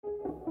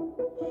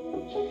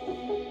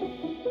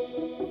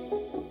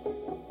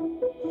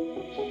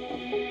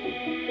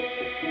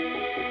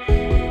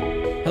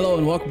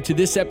welcome to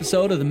this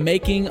episode of The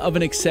Making of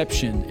an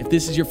Exception. If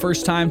this is your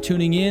first time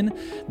tuning in,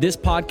 this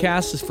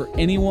podcast is for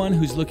anyone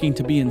who's looking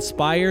to be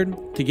inspired,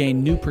 to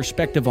gain new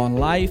perspective on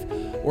life,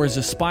 or is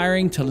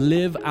aspiring to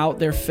live out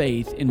their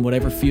faith in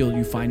whatever field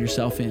you find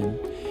yourself in.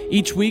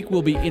 Each week,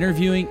 we'll be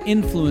interviewing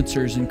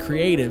influencers and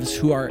creatives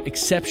who are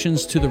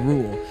exceptions to the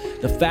rule.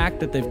 The fact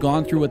that they've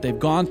gone through what they've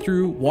gone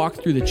through,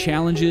 walked through the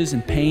challenges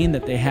and pain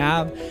that they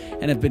have,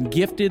 and have been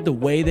gifted the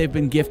way they've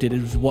been gifted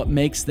is what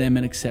makes them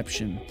an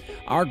exception.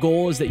 Our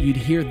goal is that you'd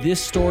hear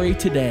this story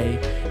today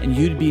and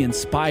you'd be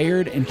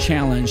inspired and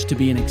challenged to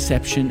be an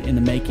exception in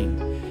the making.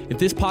 If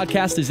this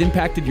podcast has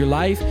impacted your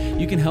life,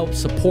 you can help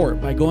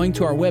support by going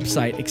to our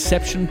website,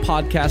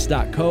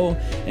 exceptionpodcast.co,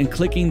 and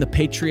clicking the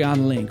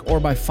Patreon link, or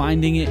by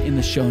finding it in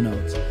the show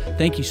notes.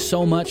 Thank you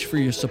so much for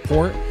your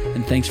support,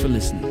 and thanks for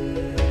listening.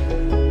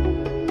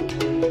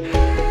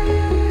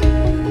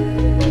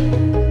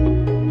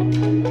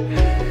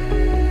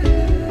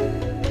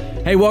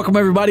 Hey, welcome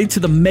everybody to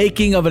the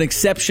Making of an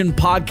Exception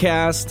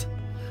podcast.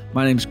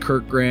 My name's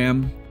Kirk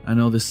Graham. I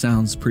know this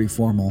sounds pretty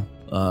formal,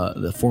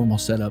 the formal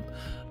setup,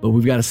 but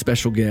we've got a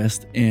special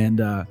guest,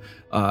 and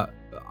I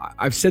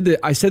said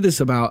this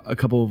about a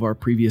couple of our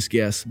previous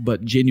guests,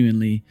 but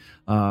genuinely,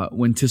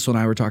 when Tissel and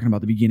I were talking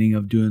about the beginning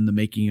of doing the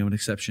Making of an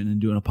Exception and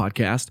doing a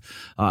podcast,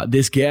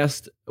 this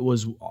guest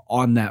was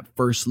on that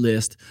first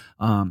list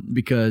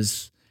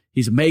because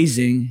he's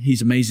amazing.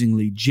 He's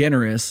amazingly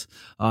generous.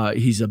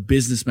 He's a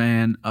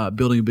businessman,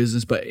 building a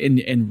business, but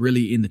and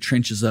really in the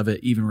trenches of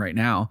it, even right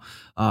now.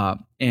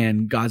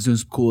 And God's doing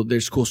some cool.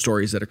 There's cool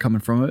stories that are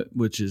coming from it,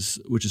 which is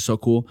so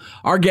cool.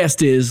 Our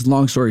guest is,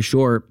 long story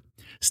short,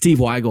 Steve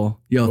Weigel.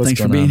 Yo, thanks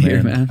for being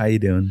here, man. How you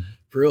doing?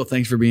 For real,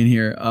 thanks for being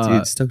here.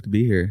 Dude, stoked to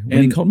be here.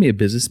 When you called me a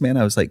businessman,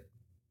 I was like,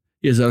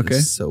 is that okay?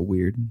 This is so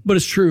weird. But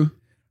it's true.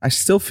 I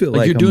still feel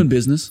like you're doing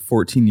business.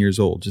 14 years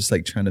old, just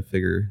like trying to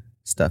figure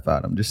stuff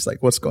out. I'm just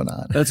like, what's going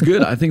on? That's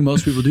good. I think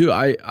most people do.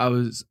 I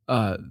was,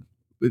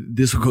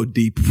 this will go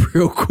deep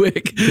real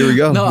quick. Here we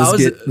go. No, let's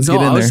get in there.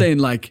 I was saying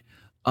like,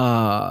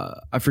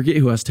 I forget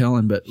who I was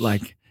telling, but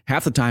like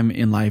half the time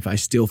in life, I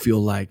still feel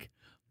like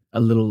a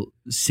little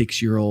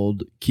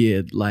 6-year-old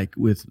kid, like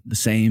with the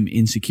same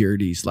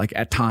insecurities, like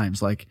at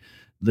times, like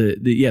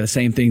the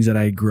same things that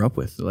I grew up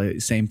with, like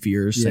same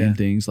fears, same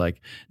things.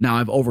 Like now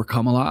I've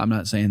overcome a lot. I'm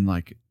not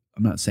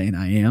saying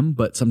I am,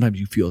 but sometimes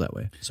you feel that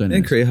way. So isn't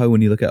it crazy how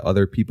when you look at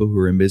other people who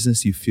are in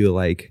business, you feel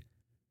like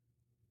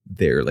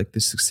they're like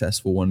the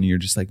successful one, and you're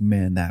just like,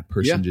 man, that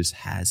person just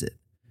has it.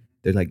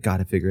 They're like, got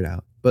to figure it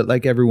out. But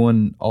like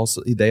everyone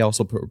also, they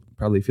also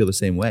probably feel the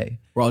same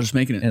way. We're all just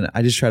making it. And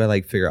I just try to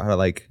like figure out how to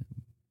like,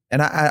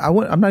 and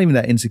I'm not even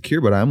that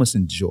insecure, but I almost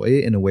enjoy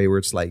it in a way where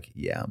it's like,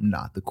 yeah, I'm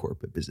not the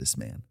corporate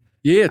businessman.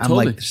 Yeah,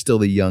 totally. I'm like still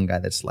the young guy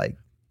that's like,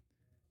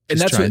 and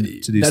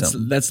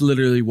that's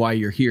literally why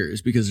you're here,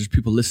 is because there's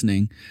people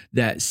listening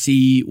that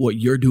see what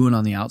you're doing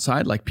on the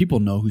outside. Like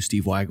people know who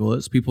Steve Weigel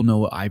is. People know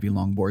what Ivy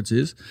Longboards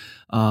is,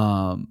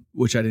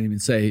 which I didn't even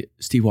say.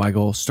 Steve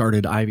Weigel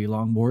started Ivy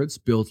Longboards,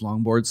 builds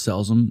longboards,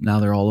 sells them.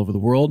 Now they're all over the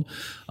world,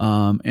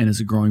 and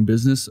it's a growing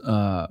business,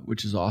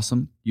 which is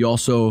awesome. You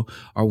also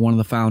are one of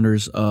the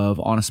founders of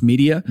Honest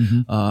Media,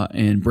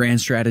 and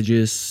brand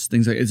strategists,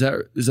 things like, is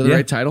that the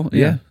right title?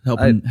 Yeah.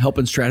 Helping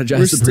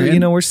strategize the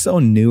brand. We're so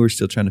new. We're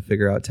still trying to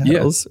figure out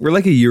titles. Yeah. We're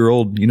like a year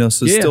old,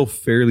 so still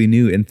fairly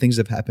new, and things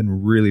have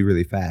happened really,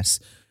 really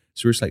fast.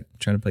 So we're just like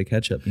trying to play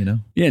catch up, Yeah.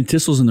 And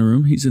Tissel's in the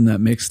room. He's in that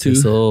mix too.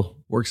 Tissel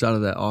works out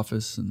of that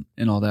office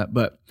and all that.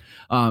 But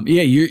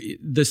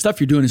the stuff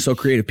you're doing is so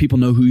creative. People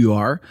know who you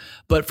are.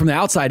 But from the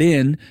outside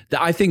in,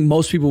 I think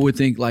most people would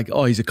think like,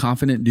 oh, he's a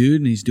confident dude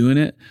and he's doing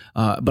it.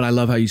 But I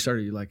love how you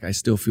started. You're like, I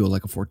still feel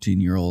like a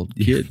 14-year-old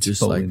kid,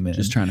 just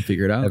trying to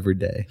figure it out every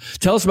day.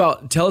 Tell us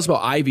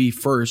about Ivy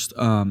first,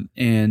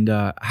 and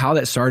how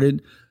that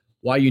started,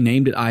 why you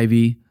named it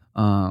Ivy,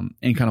 and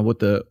kind of what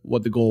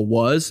the goal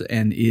was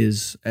and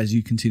is as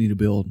you continue to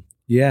build.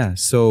 Yeah.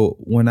 So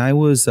when I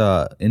was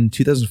in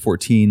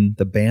 2014,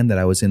 the band that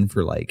I was in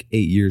for like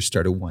 8 years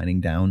started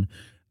winding down.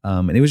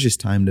 And it was just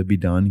time to be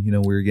done. We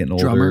were getting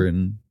older,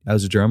 and I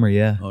was a drummer.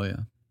 Yeah. Oh yeah.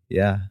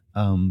 Yeah.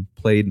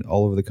 Played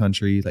all over the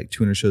country, like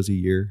 200 shows a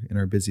year in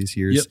our busiest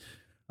years. Yep.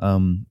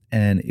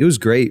 And it was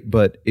great,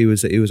 but it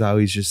was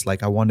always just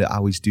like, I wanted to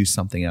always do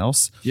something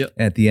else. Yep.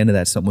 And at the end of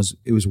that,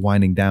 it was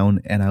winding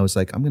down, and I was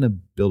like, I'm going to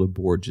build a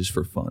board just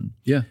for fun.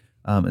 Yeah.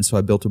 And so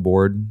I built a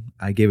board.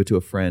 I gave it to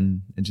a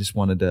friend and just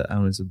wanted to,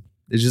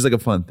 it's just like a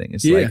fun thing.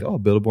 It's like, oh,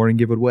 build a board and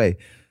give it away.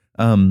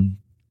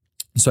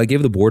 So I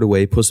gave the board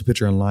away, posted a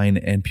picture online,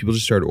 and people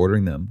just started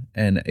ordering them.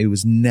 And it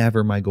was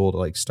never my goal to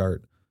like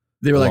start.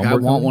 They were like, I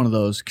want one of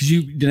those, because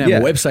you didn't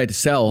have a website to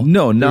sell.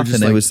 No,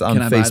 nothing. It was on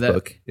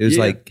Facebook. It was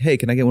like, hey,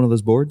 can I get one of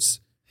those boards?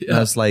 Yeah. And I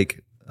was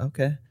like,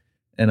 okay.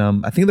 And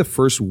I think the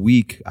first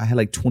week I had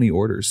like 20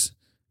 orders.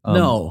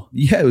 No.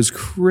 Yeah, it was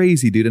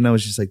crazy, dude. And I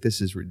was just like, this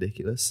is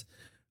ridiculous.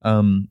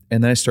 And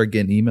then I started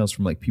getting emails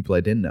from like people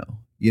I didn't know,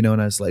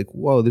 and I was like,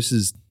 whoa, this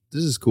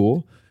is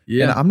cool.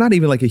 Yeah. And I'm not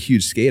even like a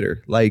huge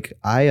skater. Like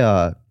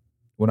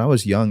when I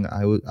was young,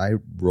 I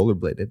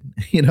rollerbladed.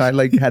 You know, I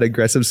like had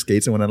aggressive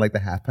skates and went on like the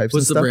half pipes.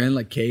 What's and the stuff. brand?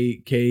 Like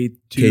K2?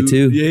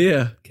 K2.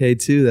 Yeah.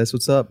 K2. That's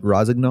what's up.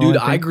 Rosignol. Dude,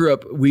 I grew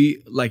up,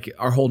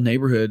 our whole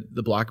neighborhood,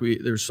 the block,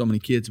 there's so many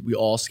kids. We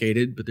all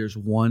skated, but there's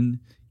one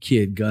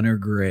kid, Gunnar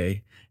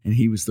Gray, and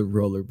he was the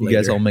rollerblader. You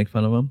guys all make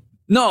fun of him?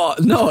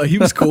 No, he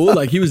was cool.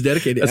 Like he was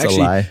dedicated. That's a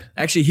lie.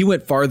 Actually, he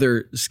went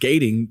farther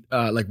skating,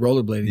 like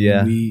rollerblading.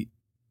 Yeah.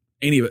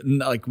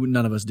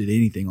 None of us did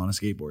anything on a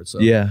skateboard.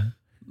 So yeah.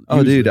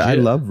 Oh, dude, legit. I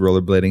loved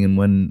rollerblading. And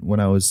when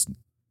I was,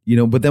 you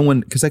know, but then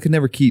because I could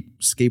never keep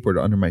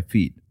skateboard under my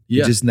feet.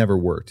 It just never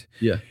worked.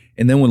 Yeah.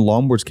 And then when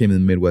longboards came in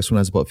the Midwest, when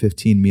I was about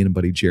 15, me and a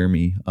buddy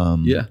Jeremy,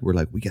 were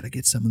like, we got to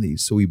get some of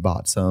these. So we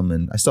bought some,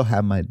 and I still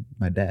have my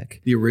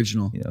deck. The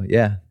original. You know,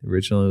 yeah. The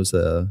original was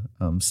a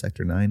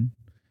Sector 9.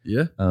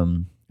 Yeah.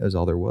 That was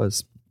all there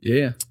was.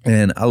 Yeah.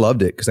 And I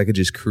loved it because I could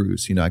just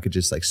cruise. You know, I could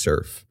just like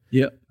surf.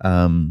 Yeah.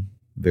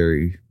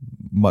 Very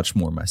much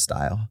more my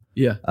style.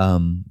 Yeah.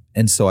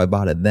 And so I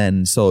bought it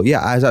then. So yeah,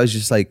 I was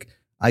just like,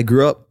 I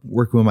grew up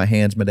working with my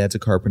hands. My dad's a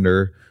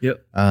carpenter.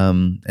 Yep.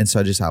 And so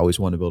I always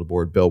wanted to build a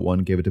board, built one,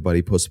 gave it to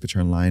buddy, posted a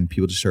picture online.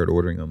 People just started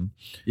ordering them.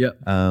 Yep.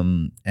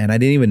 And I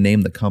didn't even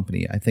name the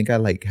company. I think I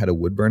like had a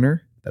wood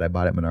burner that I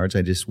bought at Menards.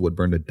 I just wood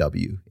burned a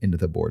W into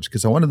the boards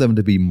because I wanted them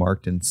to be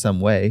marked in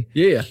some way.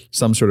 Yeah.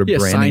 Some sort of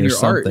branding sign or your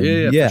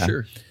something. art. Yeah, for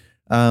sure.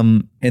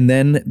 And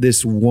then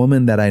this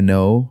woman that I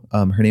know,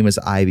 her name is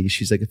Ivy.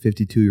 She's like a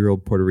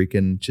 52-year-old Puerto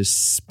Rican,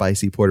 just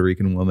spicy Puerto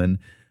Rican woman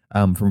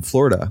from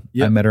Florida.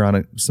 Yep. I met her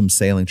on some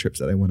sailing trips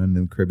that I went on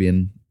in the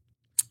Caribbean.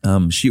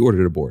 She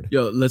ordered a board.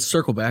 Yo, let's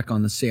circle back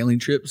on the sailing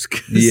trips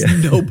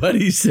because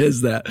nobody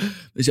says that.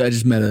 I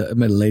just met a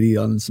lady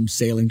on some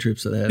sailing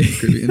trips that I had in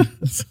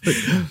the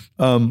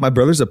Caribbean. My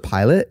brother's a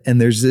pilot, and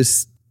there's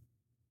this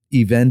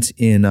event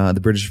in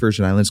the British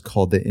Virgin Islands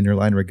called the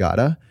Interline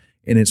Regatta,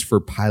 and it's for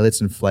pilots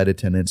and flight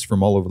attendants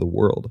from all over the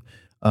world.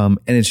 And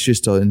it's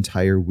just an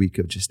entire week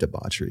of just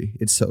debauchery.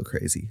 It's so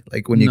crazy.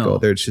 Like when you go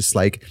there, it's just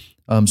like,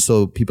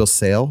 so people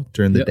sail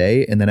during the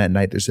day, and then at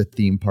night there's a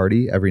theme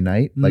party every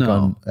night, like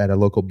at a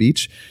local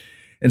beach.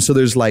 And so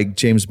there's like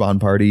James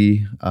Bond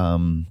party,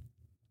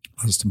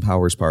 Austin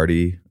Powers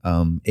party,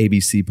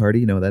 ABC party.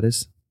 You know what that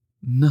is?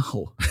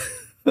 No.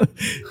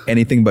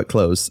 Anything but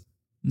clothes.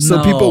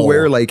 So people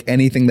wear like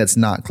anything that's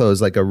not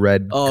clothes, like a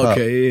red cup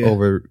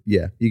over.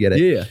 Yeah, you get it.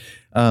 Yeah.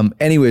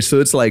 Anyway,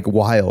 so it's like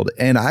wild.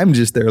 And I'm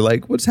just there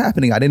like, what's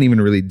happening? I didn't even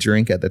really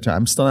drink at the time.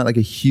 I'm still not like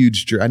a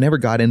huge drink. I never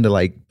got into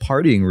like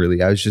partying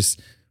really. I was just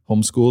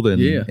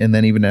homeschooled. And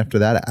then even after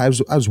that, I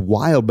was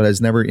wild, but I was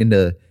never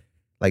into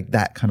like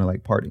that kind of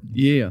like partying.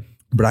 Yeah.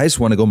 But I just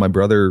want to go. My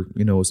brother,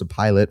 you know, was a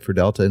pilot for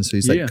Delta. And so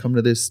he's like, come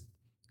to this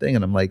thing.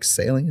 And I'm like,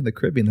 sailing in the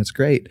Caribbean. That's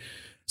great.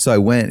 So I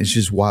went. It's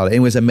just wild.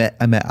 Anyways, I met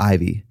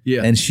Ivy.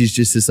 Yeah. And she's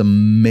just this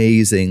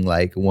amazing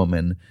like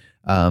woman.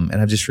 And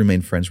I've just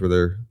remained friends with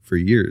her for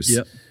years.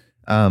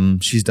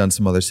 Yep. She's done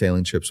some other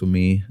sailing trips with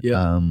me.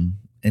 Yeah.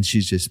 And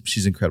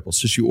she's incredible.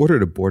 So she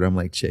ordered a board. I'm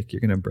like, chick,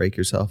 you're going to break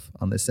yourself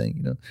on this thing,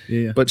 you know?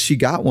 Yeah. But she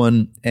got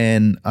one.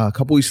 And a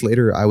couple weeks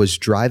later, I was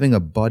driving a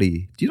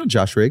buddy. Do you know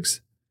Josh Riggs?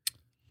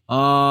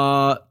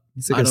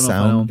 He's like a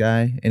sound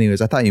guy.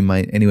 Anyways, I thought you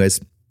might.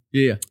 Anyways.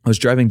 Yeah. I was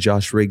driving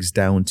Josh Riggs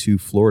down to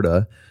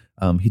Florida.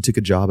 He took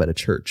a job at a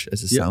church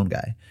as a sound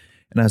guy.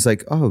 And I was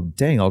like, oh,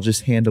 dang, I'll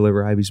just hand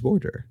deliver Ivy's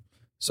board to her.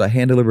 So I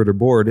hand delivered her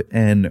board,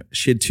 and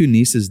she had two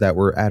nieces that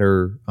were at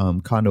her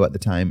condo at the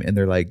time. And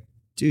they're like,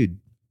 dude,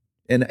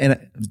 and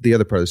the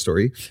other part of the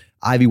story,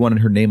 Ivy wanted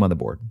her name on the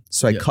board.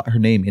 So I cut her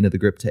name into the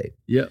grip tape.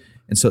 Yeah.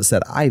 And so it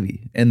said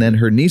Ivy. And then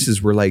her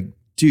nieces were like,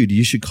 dude,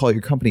 you should call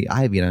your company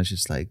Ivy. And I was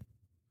just like,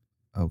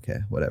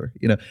 okay, whatever.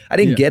 You know, I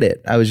didn't get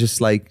it. I was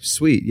just like,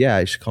 sweet. Yeah,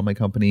 I should call my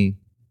company,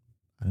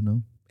 I don't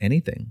know,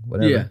 anything,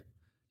 whatever. Yeah.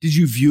 Did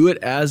you view it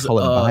as call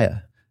it Baya?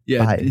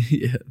 Yeah. Bye.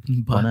 Yeah.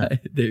 Bye.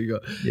 There you go.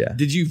 Yeah.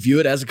 Did you view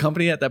it as a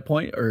company at that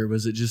point, or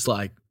was it just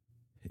like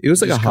it was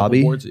like a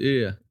hobby? Boards?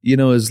 Yeah. You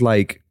know, it's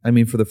like, I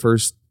mean, for the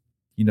first,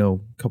 you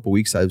know, couple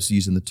weeks, I was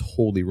using the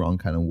totally wrong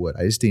kind of wood.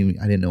 I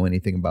didn't know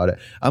anything about it.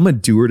 I'm a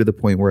doer to the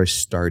point where I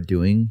start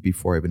doing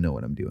before I even know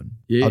what I'm doing.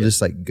 Yeah. I'll just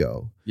like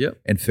go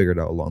and figure it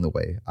out along the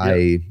way.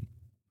 Yeah.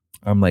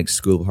 I'm like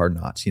School of Hard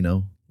Knocks, you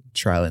know,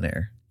 trial and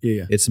error.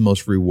 Yeah. It's the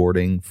most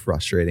rewarding,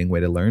 frustrating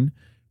way to learn,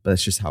 but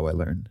that's just how I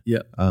learned.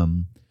 Yeah.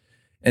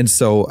 And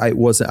so I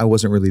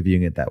wasn't really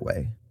viewing it that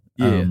way.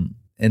 Yeah.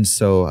 And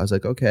so I was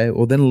like, okay.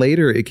 Well, then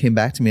later it came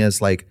back to me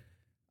as like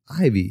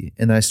Ivy,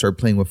 and then I started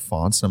playing with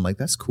fonts, and I'm like,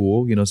 that's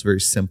cool. You know, it's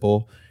very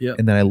simple. Yeah.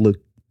 And then I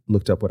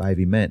looked up what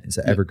Ivy meant. It's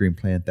an evergreen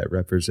plant that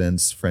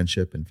represents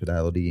friendship and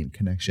fidelity and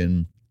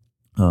connection.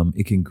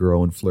 It can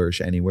grow and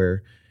flourish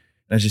anywhere.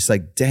 And I was just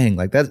like, dang,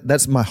 like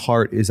that's my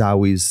heart is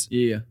always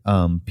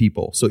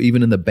people. So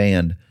even in the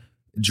band,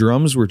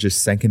 drums were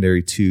just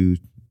secondary to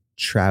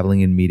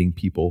traveling and meeting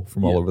people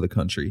from all over the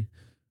country.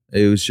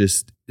 It was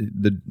just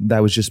that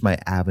was just my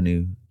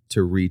avenue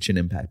to reach and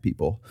impact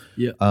people.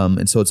 Yeah.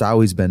 And so it's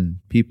always been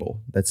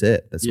people. That's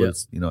it. That's what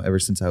it's, you know, ever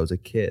since I was a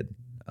kid.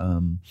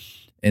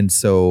 And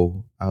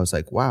so I was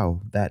like,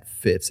 wow, that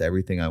fits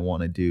everything I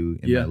want to do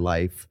in my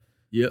life.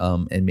 Yep.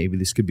 And maybe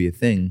this could be a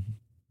thing.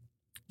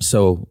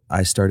 So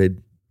I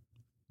started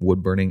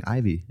wood burning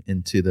ivy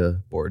into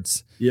the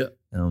boards. Yep.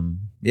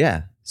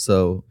 Yeah.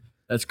 So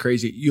that's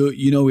crazy.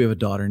 You know we have a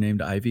daughter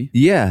named Ivy.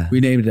 Yeah. We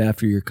named it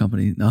after your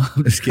company. No,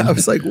 I'm just kidding. I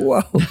was like,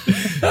 whoa.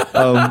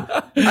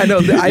 I know.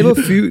 I have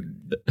a few.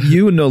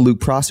 You know Luke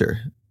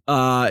Prosser.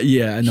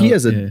 Yeah. I know. He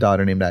has a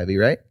daughter named Ivy,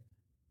 right?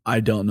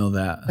 I don't know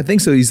that. I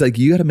think so. He's like,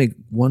 you got to make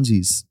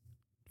onesies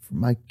for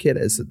my kid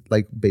as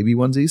like baby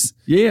onesies.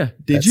 Yeah.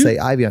 Did you say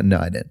Ivy on? No,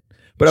 I didn't.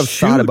 But I've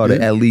thought about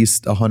it at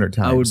least 100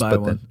 times. I would buy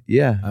one. Then,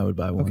 yeah. I would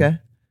buy one. Okay.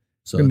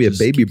 So it's gonna be a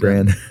baby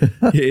brand.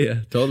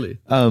 Yeah, totally.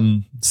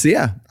 So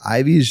yeah,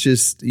 Ivy is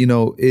just,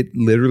 it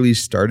literally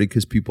started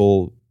because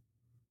people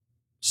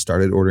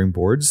started ordering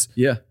boards.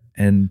 Yeah.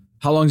 And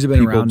how long has it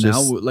been around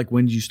now? Like,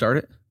 when did you start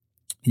it?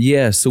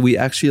 Yeah. So we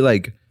actually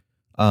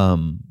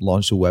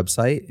launched a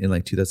website in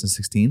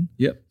 2016.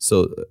 Yep.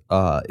 So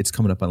it's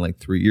coming up on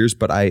 3 years.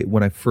 But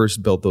when I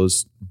first built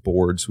those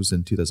boards was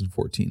in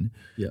 2014.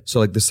 Yeah.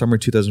 So the summer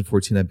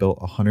 2014, I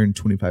built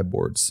 125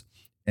 boards.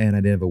 And I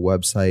didn't have a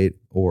website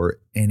or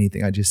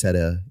anything. I just had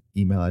a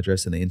email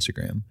address and an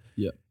Instagram.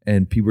 Yeah.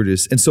 And people were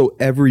and so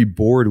every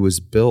board was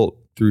built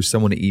through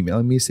someone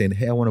emailing me saying,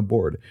 hey, I want a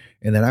board.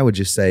 And then I would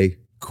just say,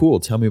 cool,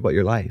 tell me about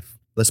your life.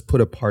 Let's put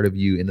a part of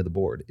you into the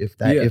board. If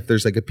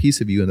there's a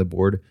piece of you in the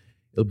board,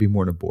 it'll be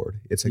more than a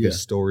board. It's a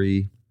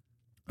story.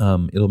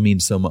 It'll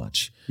mean so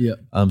much. Yeah.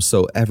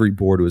 So every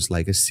board was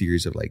a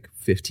series of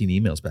 15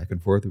 emails back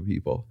and forth with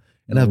people.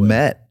 And I've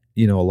met,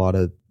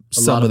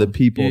 some of the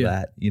people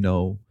that,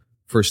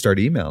 first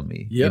started emailing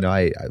me. Yep.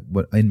 I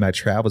in my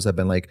travels, I've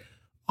been like,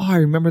 oh, I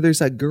remember there's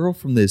that girl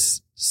from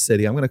this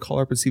city. I'm going to call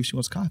her up and see if she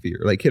wants coffee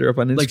or hit her up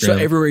on Instagram. So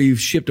everywhere you've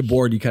shipped a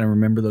board, you kind of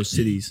remember those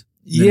cities.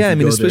 Yeah. I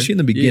mean, especially in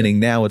the beginning.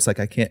 Now it's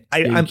I can't,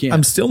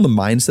 I'm still in the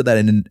mindset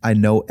that I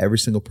know every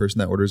single person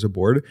that orders a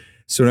board.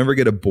 So whenever I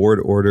get a board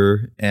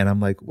order and I'm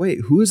like,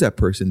 wait, who is that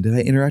person? Did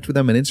I interact with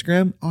them on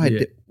Instagram? Oh, I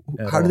did.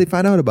 How did they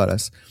find out about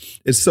us?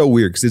 It's so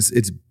weird because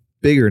it's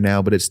bigger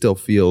now, but it still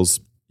feels.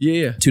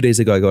 Yeah. 2 days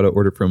ago, I got an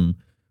order from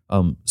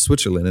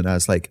Switzerland, and I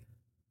was like,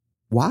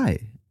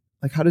 why?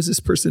 How does this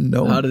person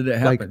know? How did it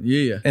happen?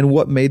 Yeah. And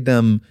what made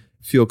them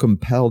feel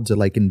compelled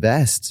to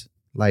invest?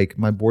 My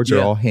boards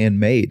are all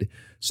handmade.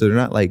 So they're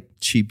not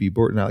cheapy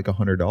board, not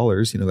 $100,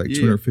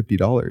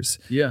 $250.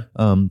 Yeah.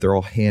 They're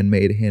all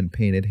handmade, hand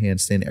painted,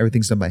 hand stained.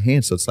 Everything's done by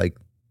hand. So it's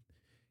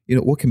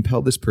what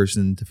compelled this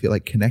person to feel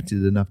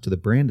connected enough to the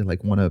brand to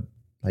want to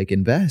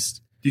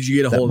invest? Did you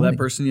get a hold of that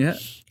person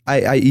yet?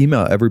 I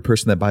email every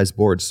person that buys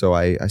boards. So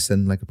I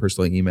send a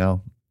personal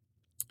email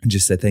and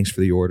just said, thanks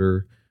for the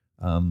order.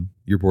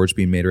 Your board's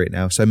being made right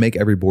now. So I make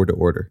every board to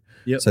order.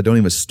 Yep. So I don't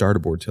even start a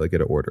board till I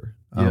get an order.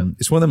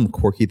 It's one of them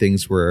quirky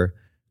things where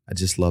I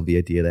just love the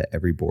idea that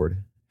every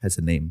board has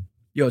a name.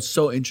 It's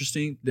so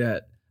interesting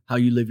that how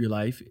you live your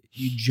life,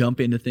 you jump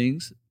into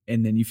things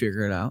and then you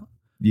figure it out.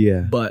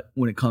 Yeah. But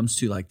when it comes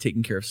to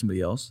taking care of somebody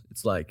else,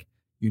 it's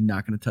you're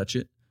not going to touch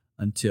it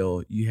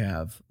until you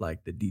have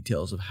the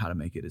details of how to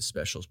make it as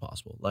special as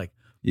possible.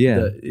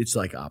 It's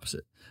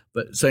opposite.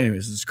 But so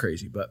anyways, this is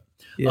crazy. But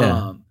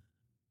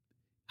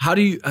how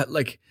do you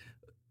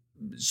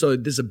so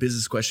this is a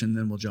business question,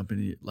 then we'll jump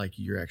into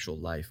your actual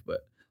life.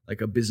 But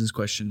a business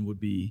question would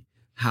be,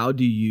 how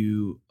do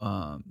you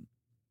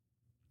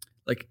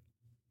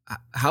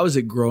how is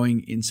it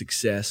growing in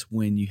success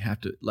when you have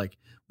to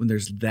when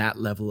there's that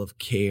level of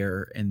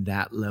care and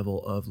that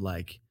level of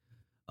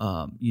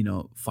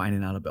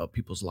finding out about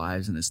people's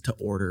lives, and it's to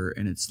order,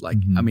 and it's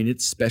Mm-hmm. I mean,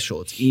 it's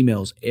special. It's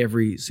emails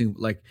every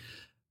single,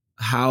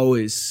 how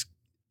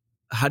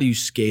do you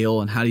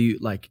scale, and how do you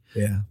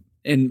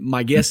and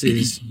my guess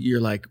is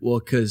you're well,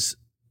 cause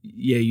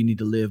you need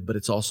to live, but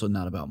it's also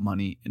not about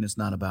money, and it's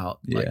not about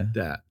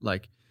that.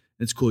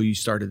 It's cool. You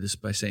started this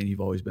by saying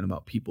you've always been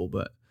about people,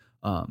 but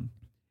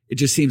it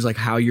just seems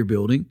how you're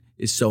building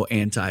is so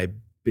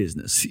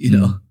anti-business,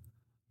 Mm-hmm.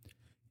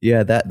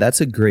 Yeah,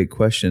 that's a great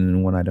question,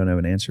 and one I don't have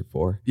an answer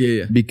for.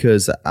 Yeah.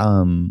 Because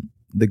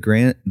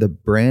the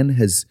brand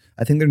has,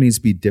 I think there needs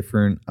to be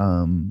different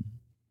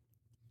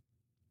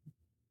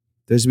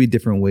there's to be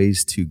different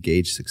ways to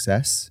gauge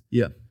success.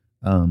 Yeah.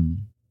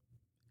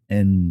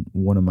 And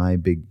one of my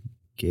big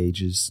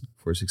gauges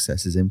for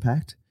success is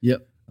impact.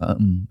 Yep.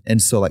 And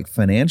so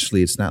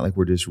financially, it's not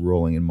we're just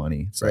rolling in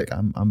money. It's right.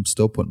 I'm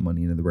still putting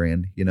money into the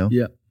brand,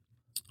 Yeah.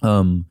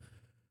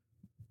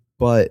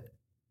 But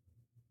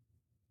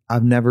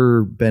I've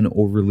never been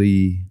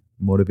overly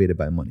motivated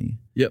by money.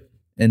 Yep.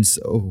 And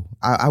so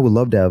I would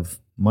love to have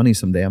money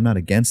someday. I'm not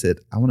against it.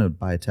 I want to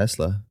buy a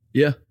Tesla.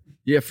 Yeah.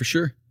 Yeah, for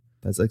sure.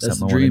 That's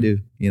something I want to do,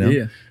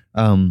 Yeah.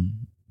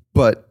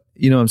 But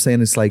you know what I'm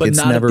saying? It's but it's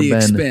not never at the been,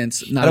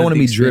 expense. I don't want to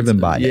be driven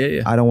by it.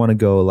 Yeah. I don't want to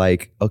go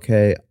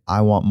okay,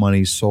 I want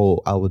money,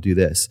 so I will do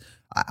this.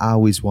 I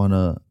always want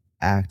to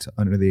act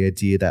under the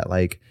idea that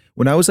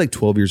when I was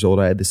 12 years old,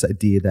 I had this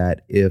idea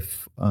that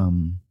if,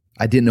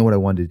 I didn't know what I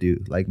wanted to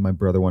do. My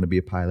brother wanted to be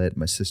a pilot.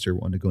 My sister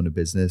wanted to go into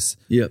business.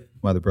 Yep.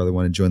 My other brother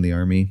wanted to join the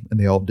army, and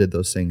they all did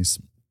those things.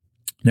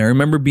 And I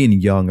remember being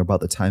young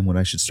about the time when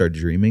I should start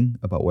dreaming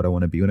about what I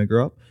want to be when I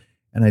grow up.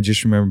 And I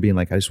just remember being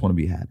like, I just want to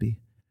be happy.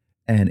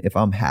 And if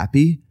I'm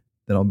happy,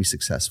 then I'll be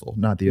successful,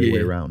 not the other way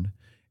around.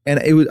 And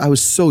I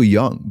was so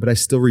young, but I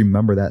still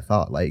remember that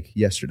thought like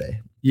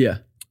yesterday. Yeah.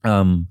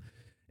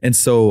 And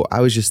so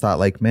I was just thought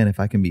like, man, if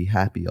I can be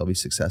happy, I'll be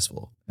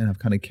successful. And I've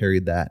kind of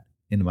carried that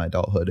into my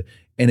adulthood.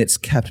 And it's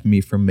kept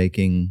me from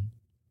making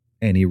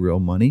any real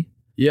money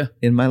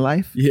in my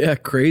life. Yeah,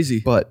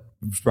 crazy. But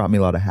it's brought me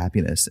a lot of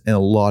happiness and a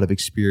lot of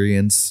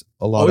experience.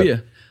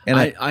 And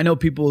I know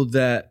people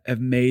that have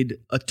made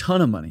a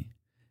ton of money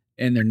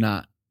and they're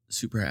not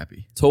super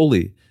happy.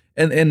 Totally.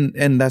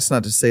 And that's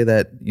not to say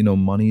that,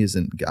 money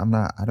isn't,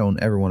 I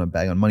don't ever want to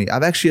bag on money.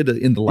 I've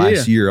actually in the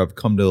last year, I've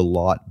come to a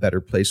lot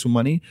better place with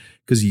money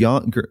because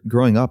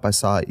growing up, I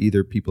saw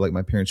either people like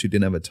my parents who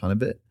didn't have a ton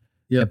of it,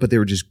 but they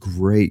were just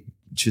great,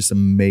 just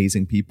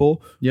amazing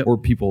people, or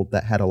people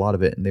that had a lot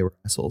of it and they were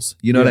assholes.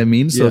 You know what I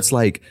mean? So it's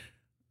like,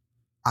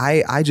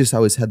 I just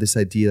always had this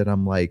idea that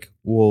I'm like,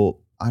 well,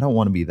 I don't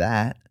want to be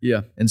that.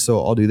 Yeah. And so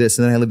I'll do this.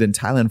 And then I lived in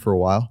Thailand for a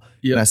while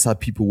and I saw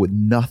people with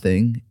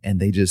nothing and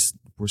they just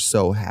were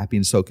so happy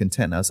and so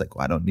content. And I was like,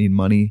 well, I don't need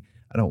money.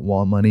 I don't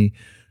want money.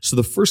 So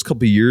the first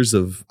couple of years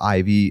of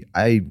Ivy,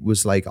 I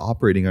was like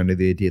operating under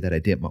the idea that I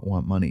didn't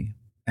want money.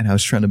 And I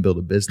was trying to build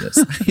a business.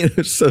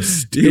 It's so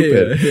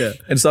stupid. Yeah.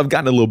 And so I've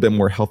gotten a little bit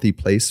more healthy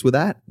place with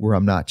that, where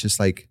I'm not just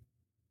like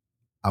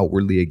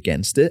outwardly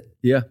against it.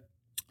 Yeah.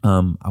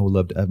 I would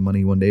love to have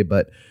money one day,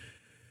 but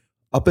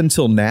up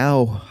until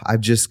now,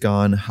 I've just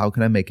gone, how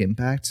can I make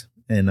impact?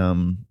 And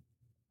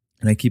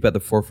I keep at the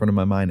forefront of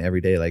my mind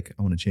every day, like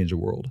I want to change the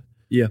world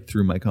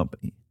through my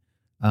company.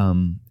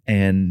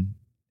 And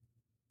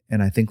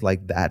I think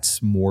like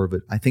that's more of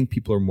it. I think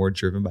people are more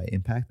driven by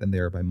impact than they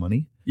are by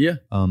money. Yeah.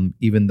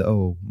 Even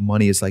though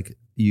money is like,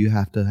 you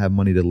have to have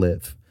money to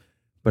live.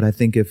 But I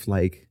think if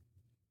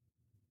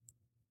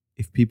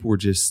people were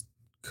just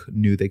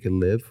knew they could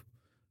live,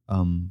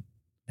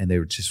 and they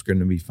were just going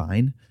to be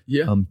fine,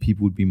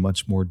 people would be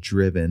much more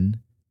driven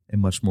and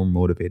much more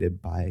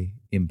motivated by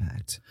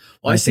impact.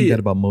 Well, I think that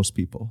about most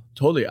people.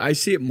 Totally. I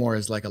see it more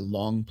as like a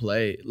long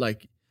play.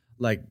 Like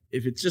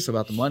if it's just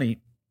about the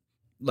money,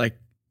 like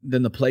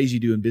then the plays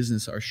you do in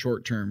business are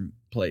short-term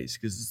plays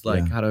because it's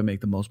like, how do I make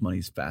the most money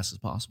as fast as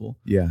possible?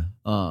 Yeah.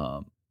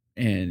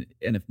 And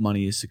if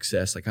money is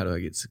success, like how do I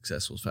get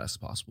successful as fast as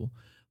possible?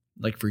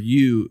 Like for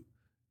you,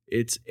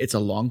 it's a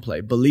long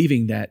play,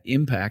 believing that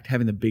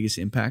having the biggest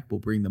impact will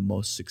bring the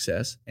most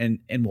success and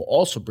will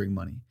also bring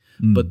money.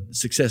 But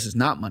success is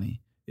not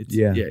money. It's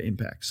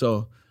impact.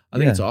 So I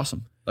think it's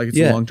awesome. Like it's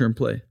a long-term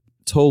play.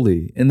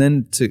 Totally. And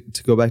then to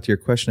go back to your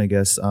question, I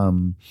guess,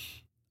 I'm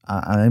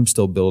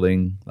still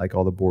building like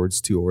all the boards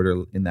to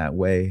order in that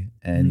way.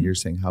 And you're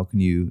saying, how can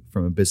you,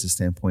 from a business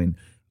standpoint,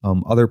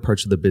 other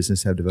parts of the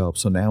business have developed.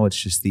 So now it's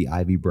just the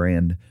Ivy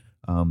brand.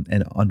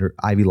 And under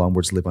Ivy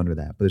longboards live under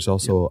that, but there's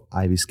also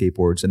Ivy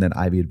skateboards and then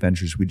Ivy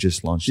Adventures we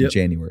just launched in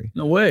January.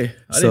 No way.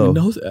 I didn't even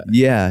know that.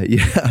 Yeah.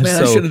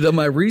 Man, I should have done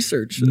my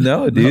research.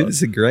 No, dude,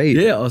 this is great.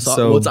 Yeah.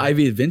 So what's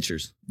Ivy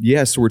Adventures?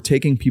 Yeah. So we're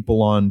taking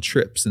people on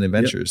trips and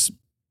adventures.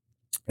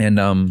 And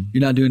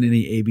you're not doing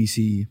any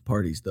ABC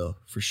parties though,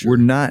 for sure. We're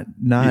not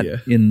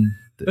in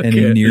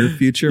any near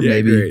future,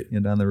 maybe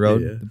down the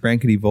road. The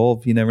brand could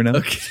evolve. You never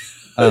know.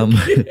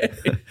 Okay.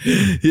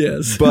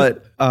 Yes.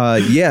 But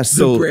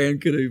so the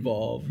brand could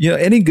evolve.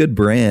 Any good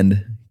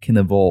brand can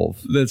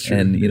evolve. That's true.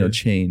 And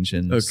change.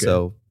 And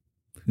so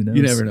who knows?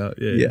 You never know.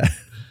 Yeah.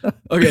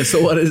 Okay,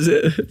 so what is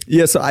it?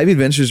 Yeah, so Ivy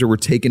Adventures, we're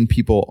taking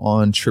people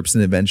on trips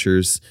and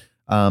adventures.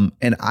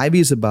 And Ivy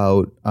is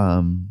about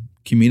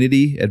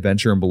community,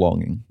 adventure, and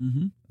belonging.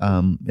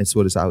 It's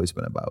what it's always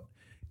been about.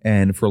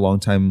 And for a long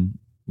time,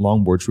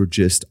 longboards were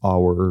just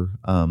our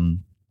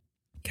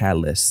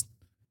catalyst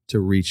to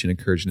reach and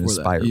encourage and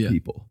inspire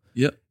people.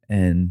 Yep.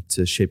 And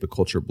to shape a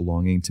culture of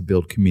belonging, to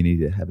build community,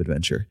 to have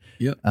adventure.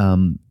 Yep.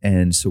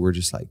 And so we're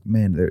just like,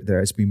 man, there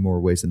has to be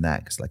more ways than that.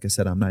 Because like I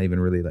said, I'm not even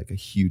really like a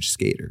huge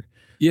skater.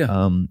 Yeah.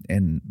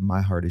 And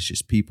my heart is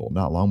just people,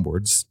 not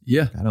longboards.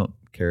 Yeah. I don't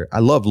care.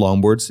 I love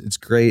longboards. It's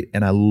great.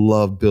 And I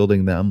love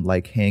building them,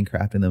 like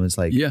handcrafting them. It's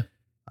like,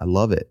 I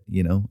love it,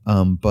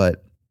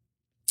 but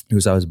it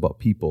was always about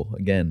people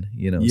again,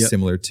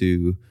 similar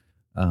to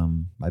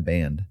my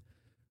band.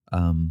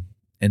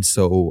 And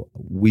so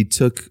we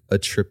took a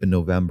trip in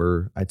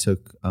November. I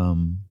took,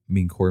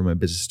 me and Corey, my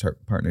business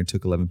partner,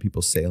 took 11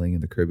 people sailing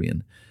in the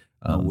Caribbean.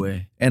 No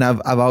way. And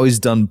I've always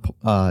done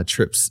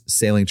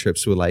sailing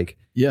trips with like,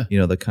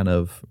 the kind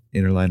of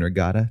interline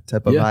regatta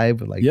type of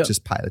vibe, like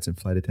just pilots and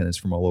flight attendants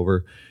from all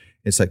over.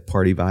 It's like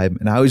party vibe.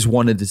 And I always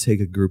wanted to take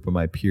a group of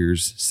my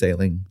peers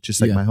sailing, just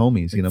like my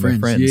homies, like my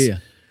friends. Yeah.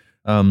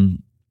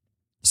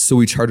 So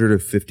we chartered a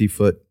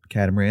 50-foot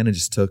catamaran and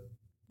just took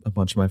a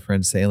bunch of my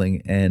friends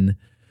sailing, and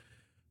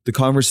the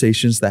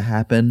conversations that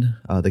happened,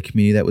 the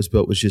community that was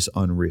built was just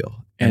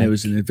unreal. And it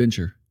was an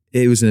adventure.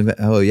 It was it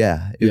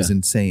was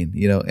insane,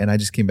 and I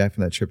just came back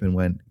from that trip and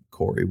went,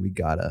 Corey, we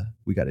gotta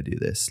do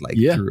this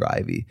through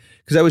Ivy.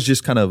 Cause I was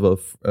just kind of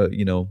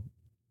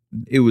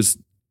it was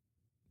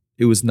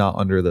not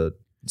under the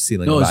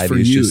ceiling of Ivy. It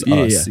was just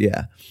us.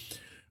 Yeah.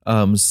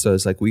 So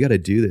it's like, we got to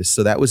do this.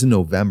 So that was in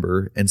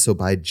November. And so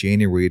by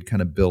January, we had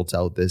kind of built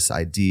out this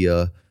idea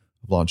of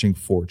launching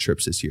 4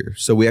 trips this year.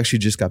 So we actually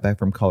just got back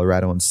from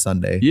Colorado on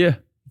Sunday. Yeah.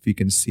 If you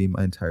can see,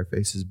 my entire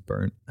face is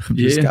burnt. I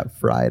just got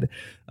fried.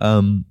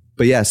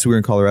 But yeah, so we were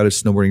in Colorado,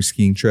 snowboarding,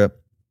 skiing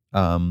trip.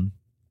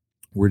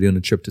 We're doing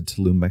a trip to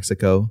Tulum,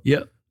 Mexico.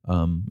 Yep.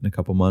 In a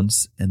couple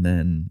months. And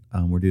then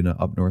we're doing an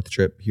up north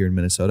trip here in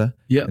Minnesota.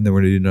 Yeah. And then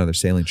we're going to do another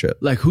sailing trip.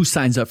 Like, who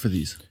signs up for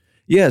these?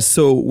 Yeah.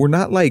 So we're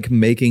not like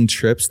making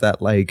trips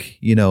that like,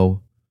 you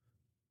know,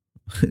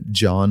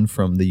 John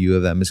from the U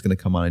of M is going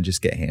to come on and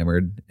just get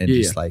hammered and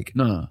just like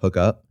hook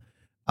up.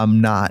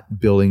 I'm not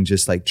building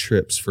just like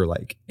trips for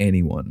like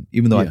anyone,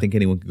 even though I think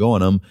anyone could go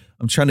on them.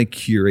 I'm trying to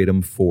curate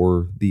them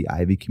for the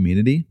Ivy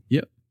community.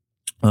 Yep.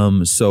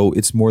 So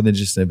it's more than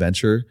just an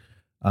adventure.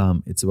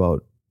 It's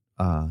about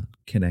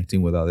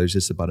connecting with others.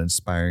 It's about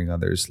inspiring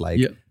others. Like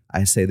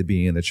I say at the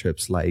beginning of the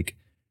trips, like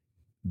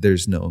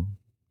there's no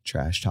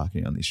trash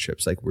talking on these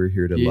trips. Like we're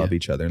here to love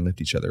each other and lift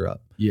each other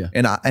up. Yeah.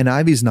 And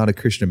Ivy's not a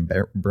Christian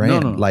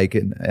brand, no. Like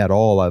at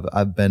all.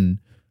 I've been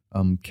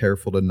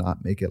careful to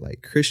not make it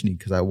like Christian-y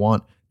because I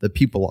want the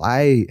people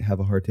I have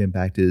a heart to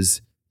impact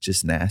is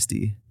just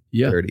nasty,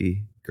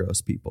 dirty,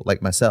 gross people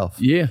like myself.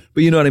 Yeah.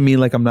 But you know what I mean?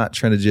 Like I'm not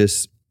trying to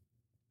just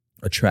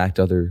attract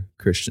other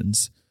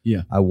Christians.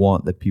 Yeah. I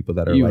want the people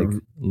that are like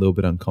a little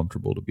bit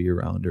uncomfortable to be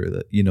around or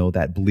that, you know,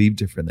 that believe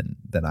different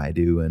than I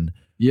do. And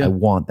I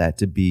want that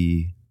to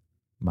be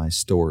my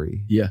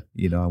story. Yeah.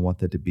 You know, I want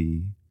that to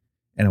be,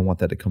 and I want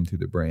that to come through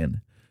the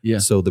brand. Yeah.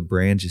 So the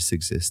brand just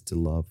exists to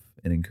love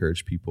and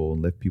encourage people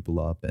and lift people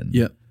up.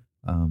 And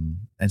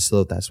and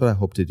so that's what I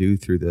hope to do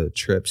through the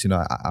trips. You know,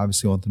 I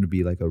obviously want them to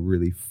be like a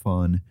really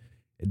fun,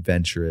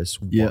 adventurous,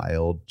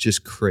 wild,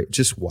 just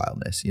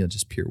wildness, you know,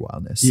 just pure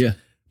wildness. Yeah.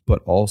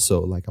 But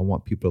also like I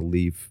want people to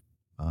leave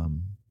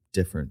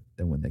different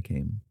than when they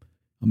came.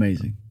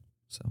 Amazing.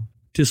 So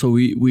Tissel,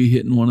 we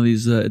hitting one of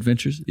these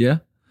adventures? Yeah?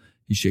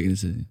 He's shaking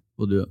his head.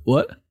 We'll do it.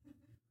 What?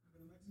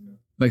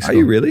 Mexico. Are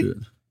you really?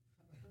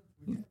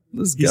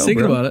 Let's go, He's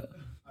thinking about it.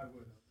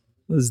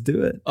 Let's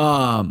do it.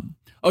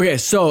 Okay,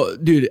 so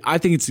dude, I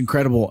think it's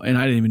incredible, and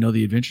I didn't even know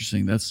the adventure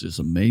thing. That's just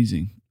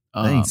amazing.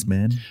 Thanks,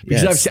 man.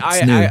 Because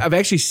I've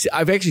actually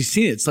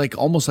seen it. It's like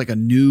almost like a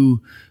new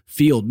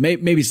field.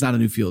 Maybe it's not a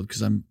new field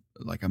because I'm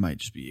like I might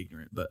just be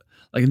ignorant, but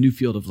like a new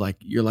field of like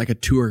you're like a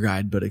tour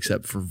guide, but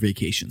except for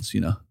vacations.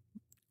 You know,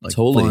 like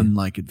fun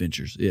like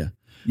adventures. Yeah,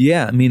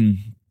 yeah. I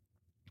mean,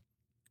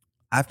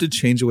 I have to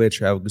change the way I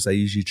travel because I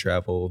usually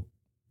travel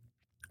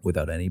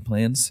without any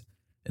plans,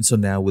 and so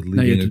now with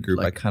leading a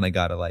group, I kind of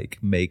got to like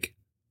make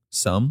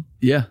some.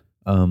 Yeah.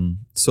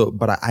 So,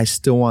 but I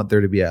still want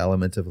there to be an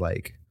element of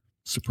like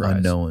surprise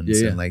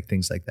unknowns and like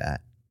things like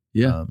that.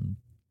 Yeah.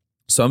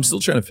 So I'm still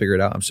trying to figure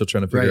it out. I'm still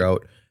trying to figure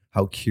out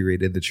how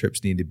curated the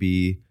trips need to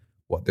be,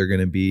 what they're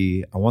going to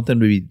be. I want them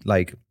to be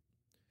like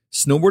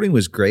snowboarding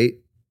was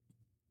great.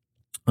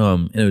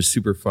 And it was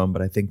super fun,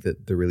 but I think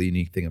that the really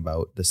unique thing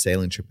about the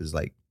sailing trip is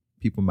like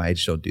people my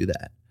age don't do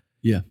that.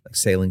 Yeah. Like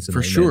sailing's a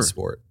main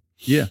sport.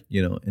 Yeah.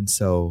 You know, and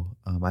so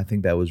I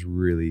think that was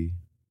really,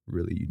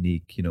 really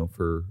unique, you know,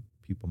 for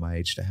people my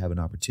age to have an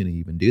opportunity to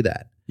even do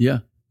that. Yeah.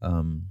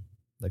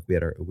 Like we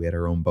had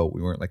our own boat.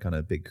 We weren't like on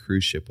a big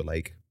cruise ship with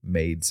like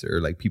maids or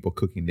like people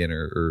cooking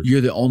dinner or you're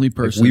the only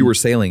person. Like we were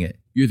sailing it.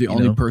 You're the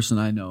only person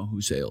I know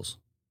who sails.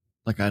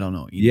 Like I don't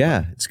know.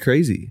 Yeah, it's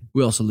crazy.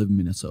 We also live in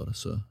Minnesota,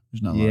 so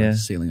there's not a lot of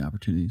sailing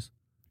opportunities.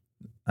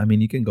 I mean,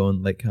 you can go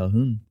in Lake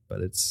Calhoun,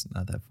 but it's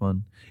not that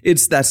fun.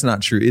 That's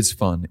not true. It's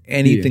fun.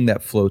 Anything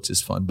that floats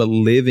is fun. But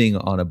living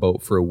on a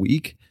boat for a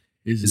week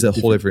is a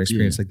whole different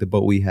experience. Like the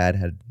boat we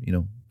had, you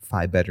know,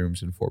 5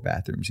 bedrooms and 4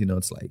 bathrooms. You know,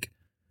 it's like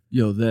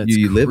that's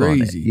you live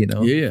crazy. on it, you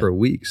know, for a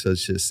week. So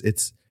it's just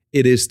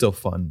it is still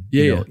fun.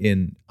 You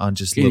know, on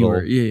just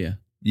anywhere,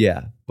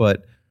 little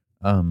But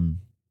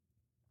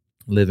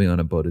living on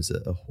a boat is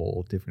a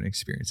whole different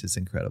experience. It's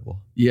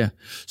incredible. Yeah.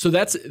 So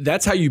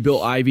that's how you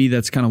built Ivy.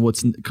 That's kind of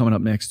what's coming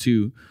up next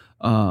too.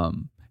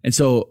 And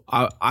so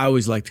I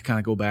always like to kind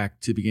of go back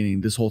to the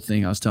beginning. This whole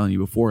thing I was telling you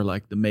before,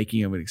 like the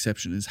making of an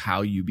exception is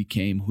how you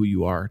became who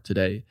you are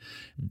today,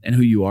 and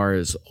who you are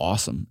is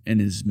awesome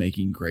and is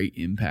making great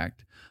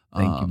impact.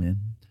 Thank you, man.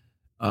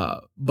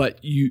 But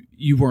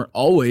you weren't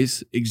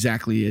always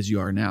exactly as you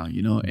are now,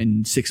 you know,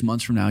 and 6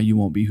 months from now, you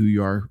won't be who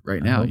you are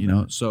right now, you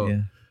know?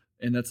 So,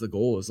 and that's the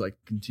goal is like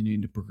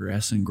continuing to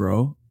progress and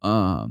grow.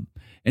 And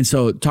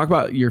so talk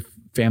about your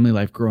family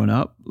life growing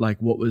up, like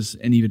what was,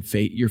 and even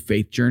your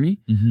faith journey.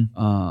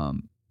 Mm-hmm.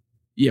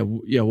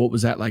 What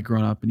was that like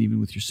growing up and even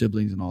with your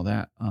siblings and all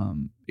that,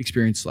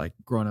 experience like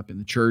growing up in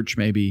the church,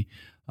 maybe,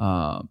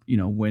 you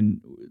know,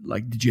 when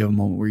like, did you have a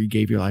moment where you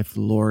gave your life to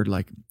the Lord?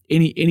 Like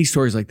any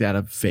stories like that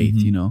of faith,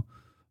 you know,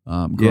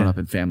 growing up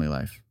in family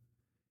life?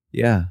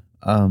 Yeah.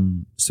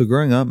 So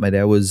growing up, my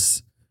dad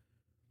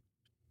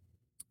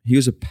he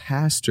was a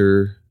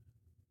pastor.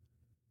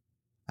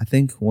 I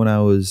think when I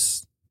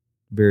was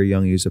very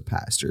young, he was a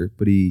pastor,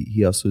 but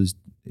he also was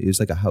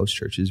like a house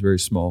church. He's very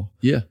small.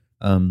 Yeah.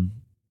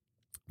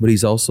 But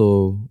he's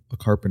also a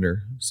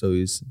carpenter. So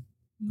he's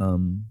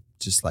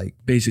just like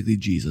basically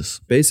Jesus.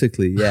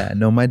 Basically, yeah.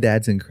 No, my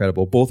dad's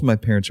incredible. Both of my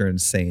parents are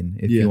insane.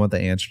 If you want the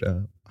answer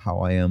to how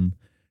I am,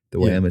 the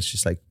way I am, it's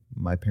just like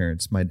my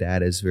parents. My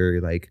dad is very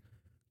like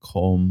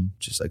calm,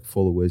 just like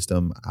full of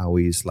wisdom.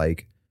 Always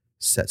like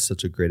set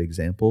such a great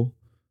example,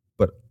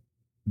 but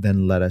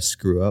then let us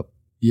screw up.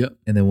 Yep.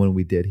 And then when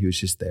we did, he was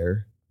just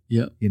there.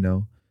 Yep. You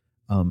know,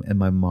 and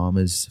my mom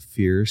is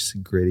fierce,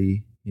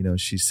 gritty. You know,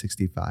 she's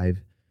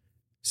 65,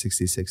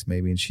 66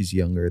 maybe, and she's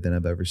younger than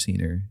I've ever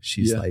seen her.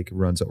 She's like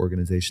runs an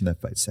organization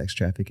that fights sex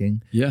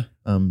trafficking. Yeah.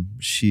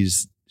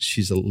 She's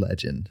a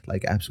legend,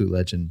 like absolute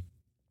legend.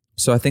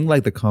 So I think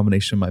like the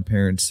combination of my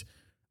parents,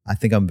 I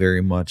think I'm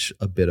very much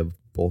a bit of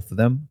both of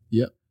them.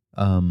 Yeah.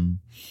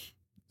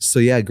 So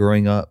yeah,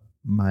 growing up,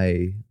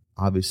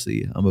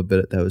 obviously I'm a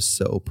bit, that was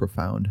so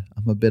profound.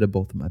 I'm a bit of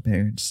both of my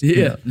parents.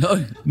 Yeah.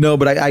 No,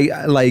 but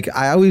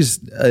I always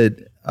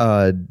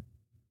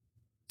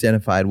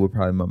identified with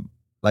probably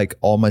like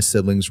all my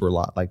siblings were a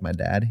lot like my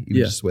dad,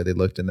 even just the way they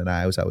looked. And then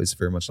I was always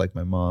very much like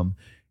my mom,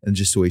 and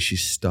just the way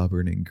she's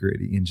stubborn and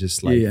gritty and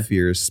just like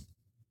fierce.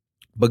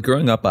 But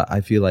growing up,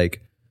 I feel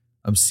like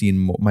I'm seeing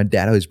more. My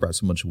dad always brought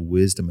so much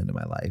wisdom into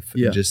my life,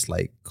 and just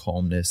like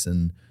calmness,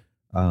 and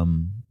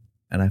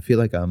I feel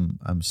like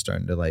I'm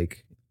starting to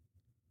like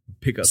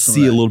pick up,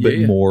 see a little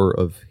bit more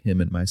of him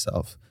in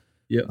myself.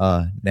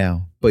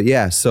 Now, but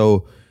yeah,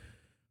 so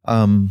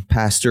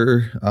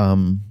pastor,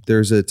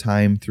 there's a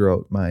time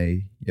throughout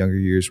my younger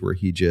years where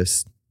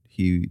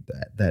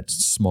that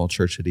small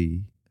church that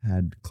he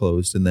had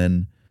closed, and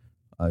then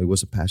he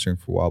wasn't pastoring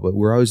for a while, but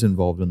we're always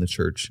involved in the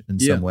church in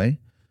some way.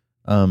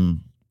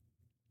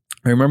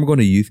 I remember going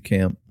to youth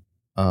camp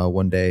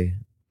one day.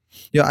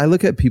 I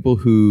look at people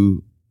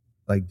who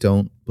like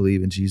don't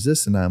believe in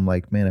Jesus, and I'm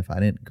like, man, if I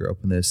didn't grow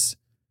up in this,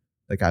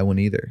 like I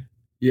wouldn't either.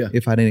 Yeah.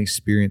 If I didn't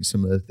experience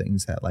some of the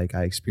things that like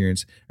I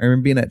experienced. I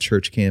remember being at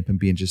church camp and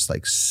being just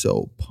like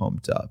so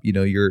pumped up. You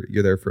know, you're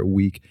there for a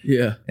week.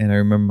 Yeah. And I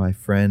remember my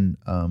friend,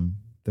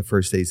 the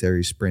first day he's there,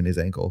 he sprained his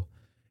ankle.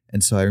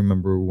 And so I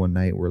remember one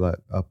night we're like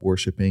up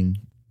worshiping.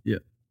 Yeah.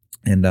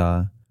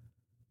 And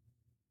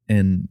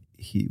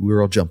we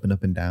were all jumping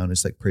up and down.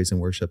 It's like praise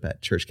and worship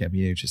at church camp.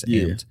 You know, just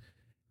amped.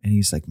 And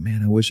he's like,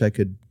 man, I wish I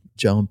could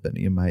jump.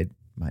 And my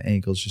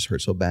ankles just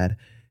hurt so bad.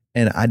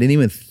 And I didn't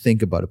even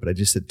think about it, but I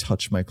just said,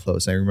 touch my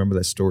clothes. And I remember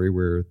that story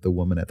where the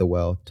woman at the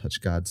well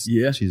touched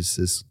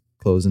Jesus'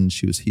 clothes and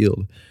she was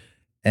healed.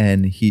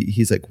 And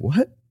he's like,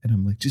 what? And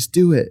I'm like, just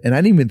do it. And I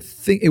didn't even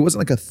think, it wasn't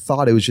like a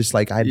thought. It was just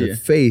like, I had the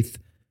faith,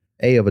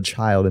 A, of a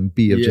child, and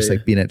B, of just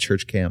like being at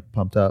church camp,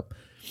 pumped up.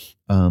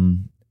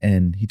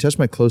 And he touched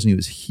my clothes and he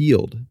was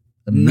healed.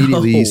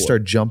 Immediately he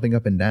started jumping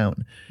up and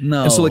down.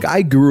 And so like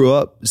I grew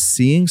up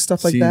seeing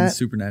stuff like that.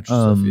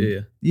 Supernatural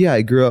stuff. Yeah,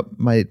 I grew up,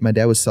 my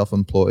dad was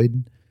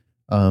self-employed.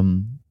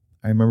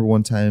 I remember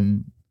one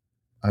time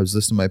I was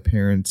listening to my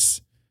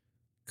parents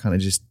kind of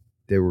just,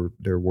 they were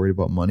worried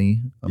about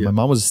money. My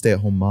mom was a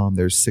stay-at-home mom.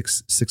 There's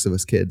six of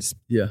us kids.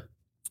 Yeah.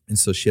 And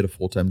so she had a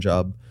full-time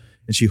job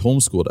and she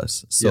homeschooled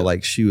us. So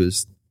like she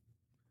was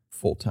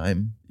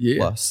full-time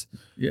plus.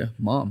 Yeah.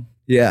 Mom.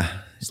 Yeah.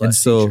 And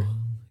so,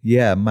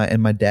 teacher.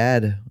 My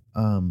dad,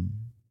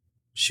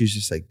 she was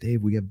just like,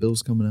 Dave, we got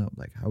bills coming up.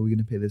 Like, how are we going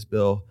to pay this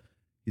bill?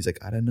 He's like,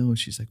 I don't know.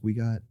 She's like, we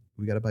got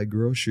to buy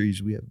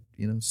groceries. We have,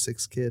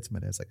 6 kids. My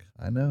dad's like,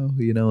 I know,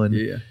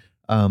 and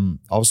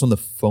all of a sudden the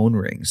phone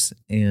rings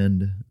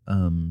and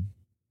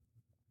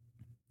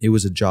it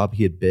was a job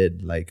he had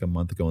bid like a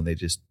month ago and they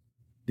just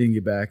didn't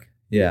get back.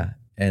 Yeah.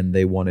 And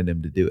they wanted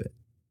him to do it.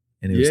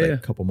 And it was like a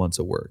couple months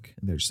of work.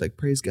 And they're just like,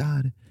 praise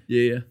God.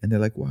 Yeah. And they're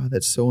like, wow,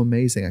 that's so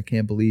amazing. I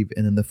can't believe.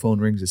 And then the phone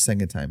rings a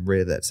second time,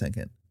 right at that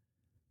second.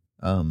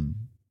 And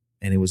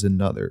it was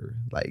another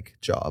like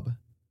job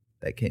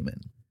that came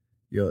in.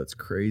 Yo, that's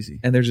crazy.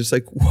 And they're just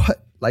like,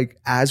 what? Like,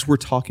 as we're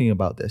talking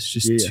about this,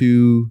 just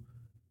 2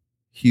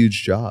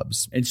 huge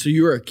jobs. And so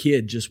you were a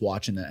kid just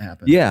watching that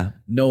happen. Yeah.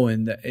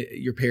 Knowing that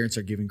your parents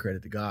are giving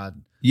credit to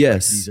God.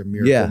 Yes. Like these are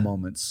miracle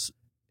moments.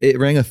 It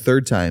rang a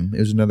 3rd time. It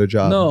was another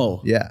job.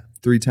 No. Yeah.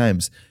 3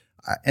 times.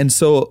 And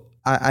so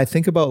I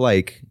think about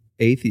like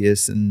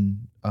atheists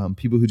and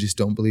people who just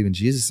don't believe in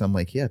Jesus. I'm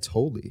like, yeah,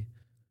 totally.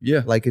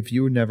 Yeah. Like if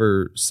you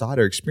never saw it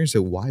or experienced it,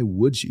 why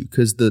would you?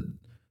 Because the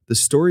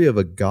story of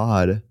a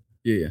God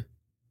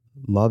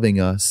loving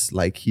us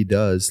like he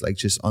does, like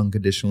just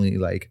unconditionally,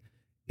 like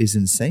is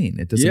insane.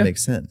 It doesn't make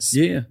sense.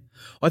 Yeah.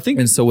 I think.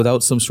 And so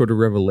without some sort of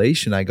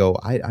revelation, I go,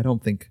 I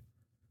don't think,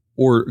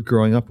 or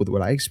growing up with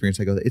what I experienced,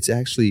 I go, it's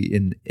actually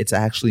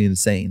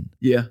insane.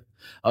 Yeah.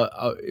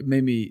 It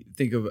made me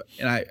think of,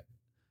 and I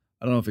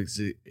don't know if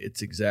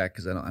it's exact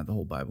because I don't have the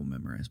whole Bible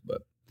memorized,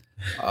 but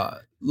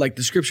like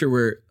the scripture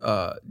where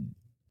I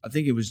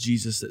think it was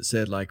Jesus that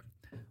said like,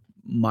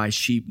 my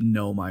sheep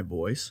know my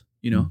voice,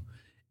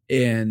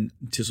 and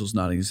Tissel's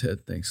nodding his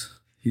head. Thanks.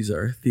 He's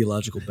our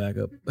theological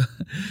backup.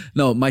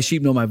 No, my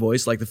sheep know my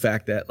voice. Like the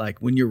fact that like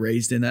when you're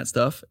raised in that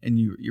stuff and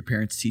your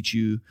parents teach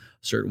you a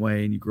certain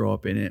way and you grow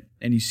up in it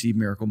and you see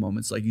miracle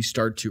moments, like you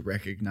start to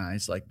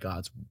recognize like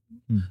God's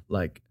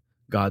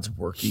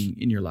working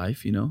in your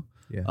life,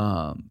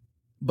 Yeah.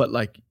 but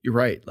like, you're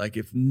right. Like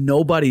if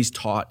nobody's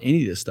taught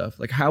any of this stuff,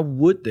 like how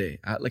would they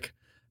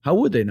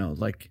know?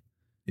 Like,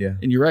 Yeah.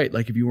 and you're right.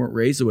 Like if you weren't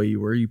raised the way you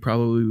were, you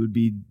probably would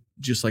be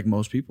just like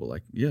most people.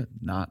 Like,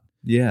 not.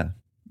 Yeah.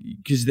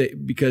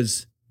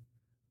 Because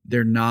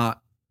they're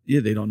not,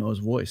 they don't know his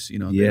voice, they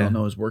don't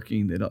know his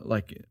working. They don't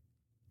like it.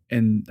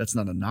 And that's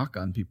not a knock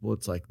on people.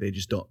 It's like, they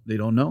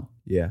don't know.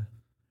 Yeah.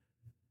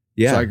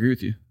 Yeah. So I agree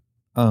with you.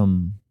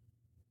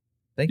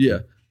 Thank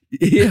you.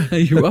 Yeah.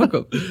 You're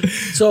welcome.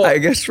 So I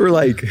guess we're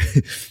like,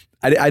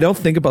 I don't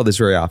think about this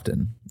very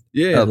often.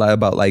 Yeah.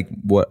 About like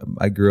what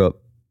I grew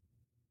up,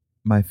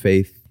 my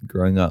faith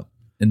growing up.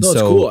 And no, so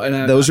it's cool.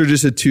 And those are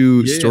just the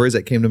two stories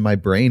that came to my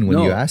brain when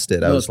you asked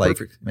it. I was like,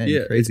 perfect. man,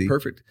 crazy. It's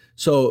perfect.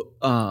 So,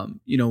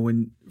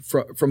 when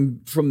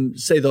from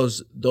say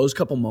those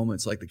couple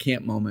moments, like the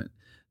camp moment,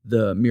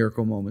 the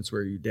miracle moments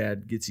where your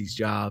dad gets these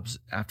jobs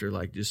after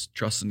like just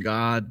trusting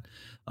God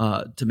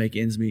to make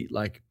ends meet,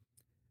 like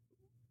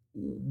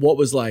what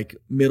was like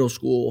middle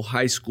school,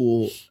 high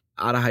school,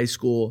 out of high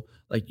school,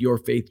 like your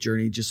faith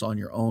journey just on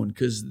your own?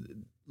 Because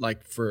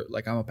like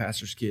I'm a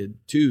pastor's kid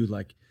too,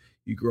 like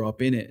you grow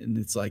up in it and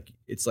it's like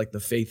the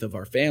faith of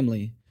our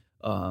family.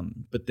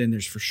 But then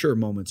there's for sure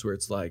moments where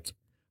it's like,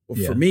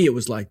 for me, it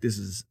was like, this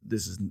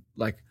is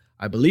like,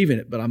 I believe in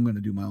it, but I'm going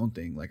to do my own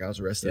thing. Like I was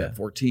arrested at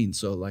 14.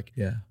 So like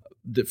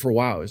for a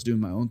while I was doing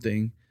my own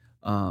thing.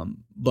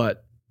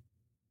 But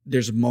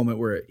there's a moment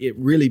where it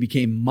really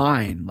became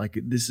mine. Like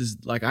this is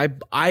like,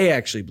 I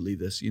actually believe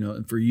this,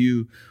 and for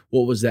you,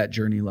 what was that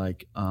journey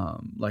like?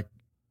 Like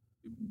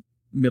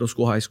middle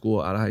school, high school,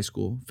 out of high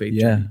school, faith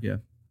journey? Yeah.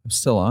 I'm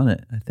still on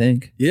it, I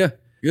think. Yeah.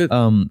 Good.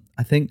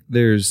 I think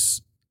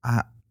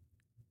I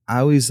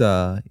always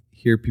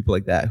hear people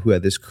like that who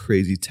had this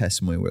crazy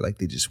testimony where like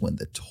they just went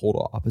the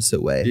total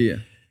opposite way. Yeah.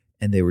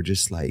 And they were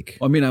just like,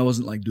 I mean, I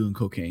wasn't like doing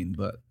cocaine,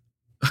 but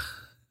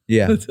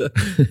yeah,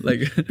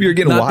 like you're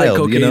getting wild,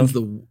 cocaine's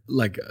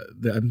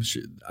I'm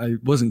sure I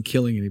wasn't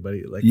killing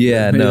anybody. Like,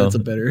 maybe that's a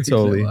better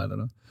totally. example. I don't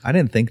know. I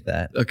didn't think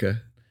that. Okay.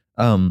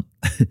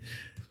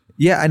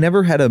 Yeah, I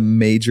never had a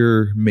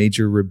major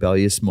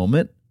rebellious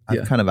moment.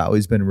 I've kind of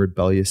always been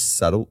rebellious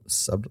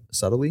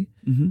subtly.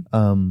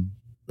 Mm-hmm.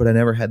 But I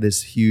never had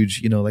this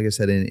huge, like I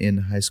said, in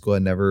high school, I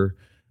never,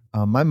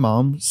 my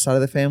mom's side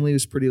of the family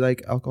was pretty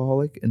like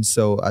alcoholic. And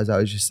so I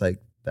was just like,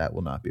 that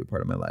will not be a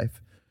part of my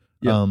life.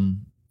 Yep.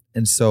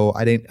 And so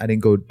I didn't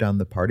go down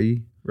the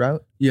party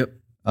route. Yep.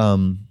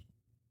 I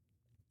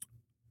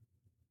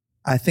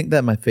think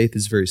that my faith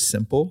is very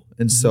simple.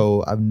 And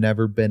so I've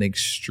never been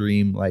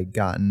extreme, like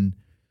gotten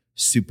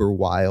super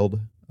wild,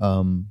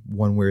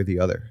 one way or the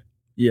other.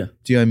 Yeah.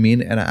 Do you know what I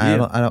mean? And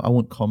I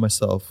wouldn't call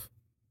myself.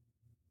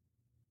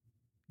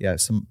 Yeah,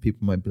 some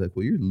people might be like,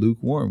 well, you're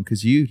lukewarm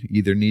because you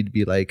either need to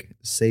be like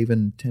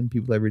saving 10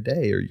 people every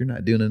day or you're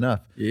not doing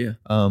enough. Yeah.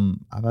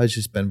 I've always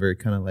just been very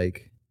kind of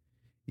like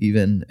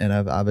even, and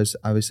I've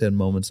obviously had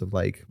moments of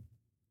like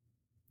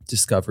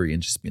discovery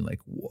and just being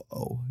like,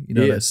 whoa,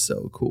 that's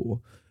so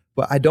cool.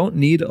 But I don't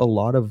need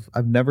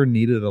I've never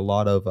needed a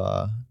lot of,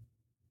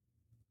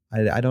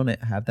 I don't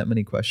have that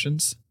many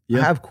questions. Yeah.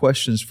 I have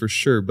questions for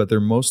sure, but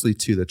they're mostly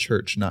to the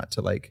church, not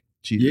to like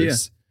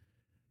Jesus,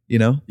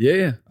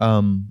 Yeah.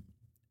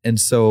 And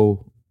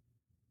so,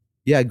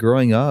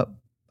 growing up,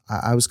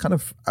 I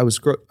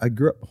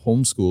grew up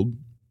homeschooled,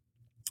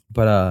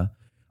 but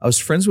I was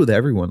friends with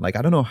everyone. Like,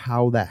 I don't know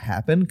how that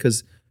happened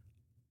because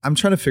I'm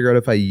trying to figure out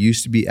if I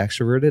used to be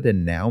extroverted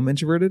and now I'm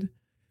introverted.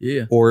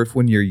 Yeah. Or if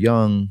when you're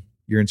young,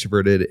 you're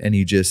introverted and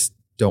you just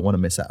don't want to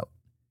miss out.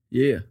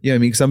 Yeah. You know what I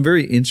mean? Because I'm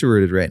very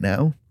introverted right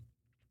now.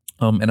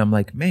 And I'm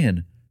like,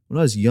 man, when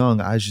I was young,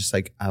 I was just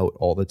like out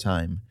all the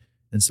time.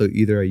 And so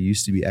either I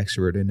used to be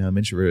extroverted and now I'm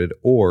introverted,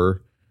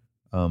 or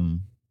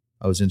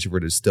I was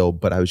introverted still,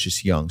 but I was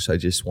just young. So I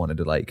just wanted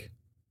to like,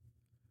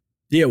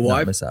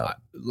 not miss out.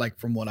 Like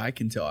from what I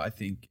can tell, I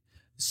think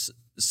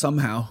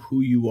somehow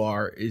who you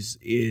are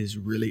is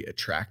really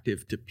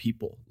attractive to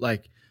people.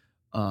 Like,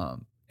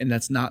 and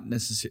that's not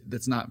necessary.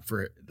 That's not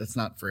for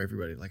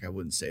everybody. Like I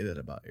wouldn't say that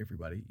about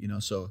everybody,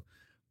 so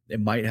it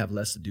might have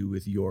less to do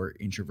with your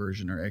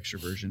introversion or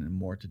extroversion and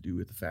more to do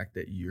with the fact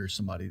that you're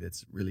somebody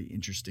that's really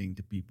interesting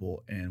to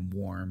people and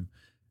warm,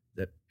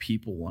 that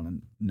people want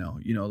to know,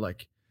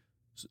 like,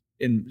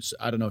 and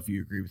I don't know if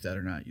you agree with that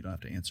or not. You don't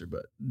have to answer,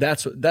 but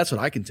that's what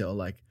I can tell.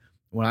 Like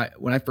when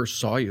I first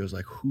saw you, I was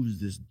like, who's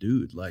this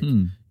dude? Like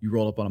you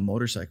roll up on a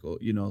motorcycle,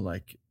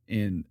 like,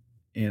 and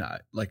I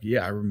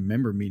I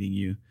remember meeting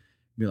you,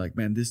 be like,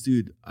 man, this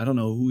dude, I don't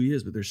know who he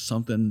is, but there's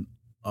something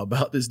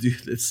about this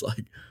dude that's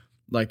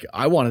like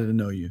I wanted to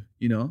know you,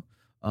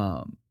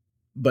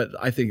 but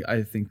I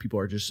think people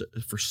are just,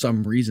 for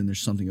some reason,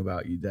 there's something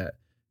about you that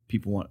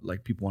people want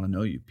to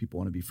know you. People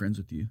want to be friends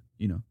with you,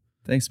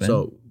 Thanks, man.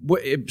 So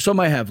some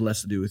might have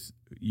less to do with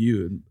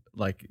you and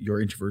like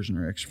your introversion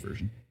or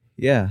extroversion.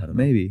 Yeah,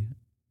 maybe.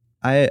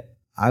 I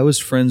was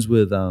friends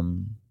with, I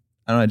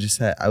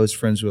was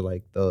friends with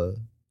like the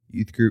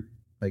youth group,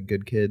 like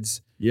Good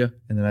Kids. Yeah.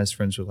 And then I was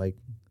friends with like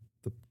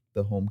the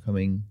the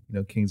homecoming,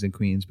 kings and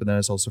queens. But then I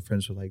was also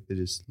friends with like the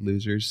just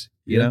losers,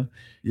 you know?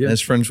 Yeah. And I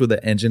was friends with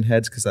the engine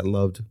heads because I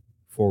loved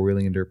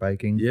four-wheeling and dirt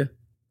biking. Yeah.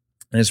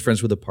 And I was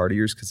friends with the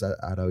partiers because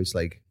I'd always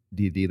like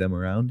DD them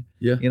around.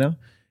 Yeah.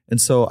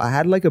 And so I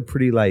had like a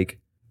pretty like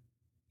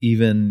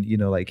even,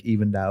 like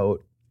evened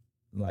out,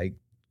 like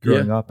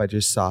growing up, I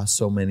just saw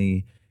so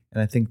many.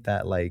 And I think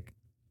that like,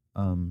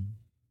 and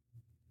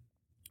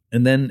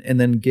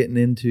then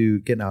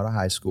getting out of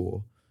high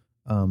school,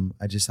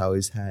 I just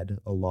always had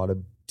a lot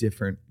of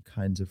different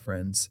kinds of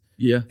friends.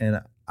 Yeah.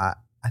 And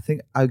I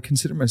think I would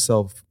consider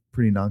myself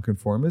pretty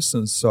nonconformist.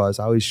 And so I was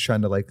always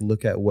trying to like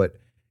look at what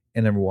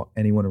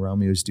anyone around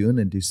me was doing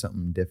and do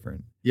something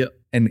different. Yep.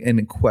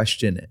 And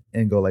question it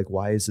and go like,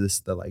 why is this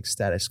the like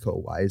status quo?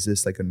 Why is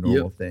this like a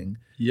normal thing?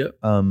 Yep.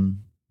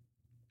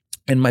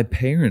 And my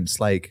parents,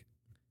 like,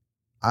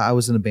 I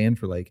was in a band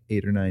for like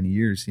 8 or 9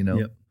 years,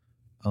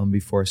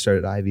 before I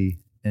started Ivy.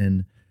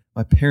 And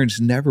my parents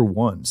never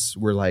once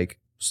were like,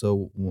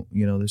 so,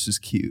 this is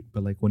cute,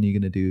 but like, when are you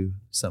going to do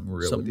something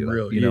real with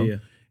your life, Yeah.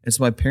 And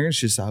so my parents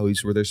just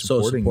always were there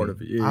supporting so supportive.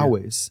 me. Yeah.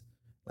 Always.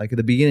 Like at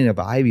the beginning of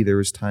Ivy, there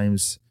was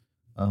times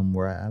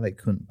where I like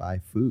couldn't buy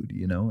food,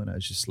 and I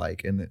was just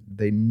like, and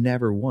they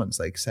never once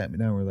like sat me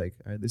down and were like,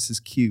 all right, this is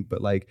cute.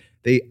 But like,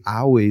 they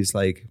always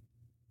like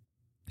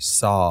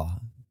saw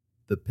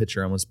the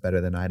picture almost better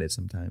than I did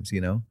sometimes,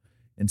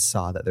 and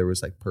saw that there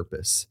was like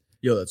purpose.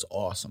 Yo, that's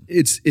awesome.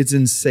 It's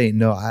insane.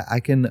 No, I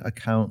can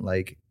account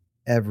like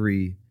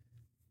every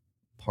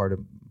part of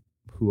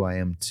who I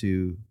am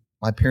to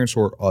my parents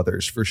or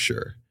others for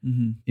sure,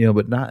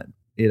 but not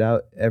it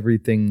out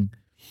everything.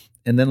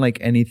 And then like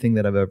anything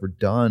that I've ever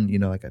done,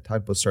 like I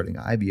talked about starting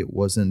Ivy, it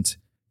wasn't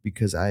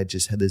because I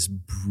just had this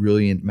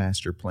brilliant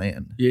master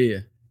plan. Yeah.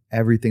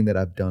 Everything that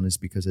I've done is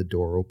because a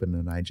door opened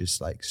and I just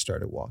like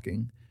started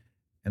walking.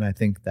 And I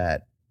think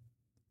that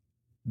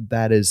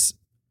is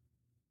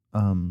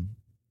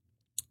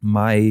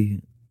my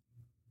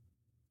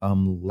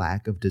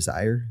lack of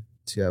desire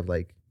to have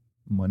like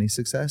money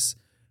success,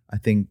 I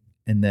think,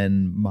 and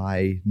then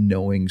my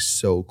knowing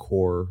so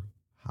core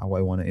how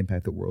I want to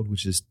impact the world,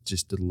 which is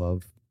just to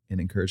love and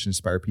encourage and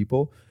inspire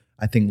people,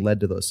 I think led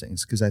to those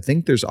things. Because I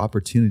think there's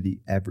opportunity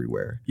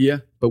everywhere. Yeah.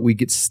 But we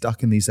get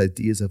stuck in these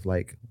ideas of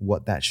like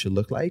what that should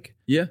look like.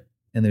 Yeah.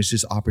 And there's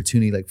just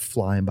opportunity like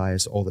flying by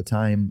us all the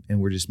time. And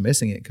we're just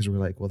missing it because we're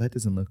like, well, that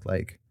doesn't look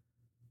like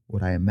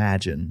what I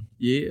imagine.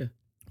 Yeah.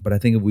 But I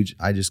think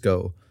I just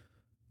go,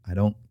 I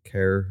don't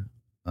care.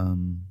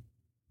 I'm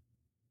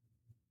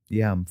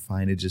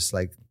fine to just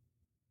like,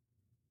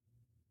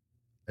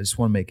 I just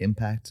want to make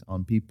impact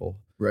on people.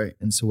 Right.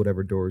 And so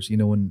whatever doors,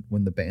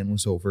 when the band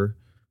was over,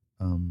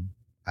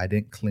 I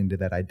didn't cling to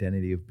that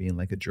identity of being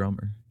like a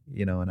drummer,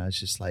 and I was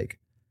just like,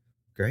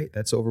 great,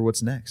 that's over.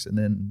 What's next? And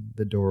then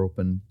the door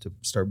opened to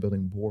start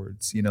building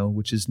boards,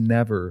 which is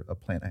never a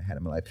plan I had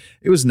in my life.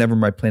 It was never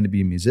my plan to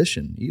be a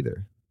musician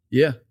either.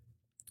 Yeah.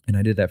 And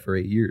I did that for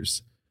 8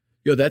 years.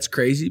 Yo, that's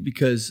crazy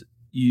because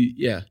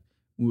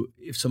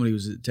if somebody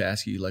was to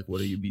ask you like,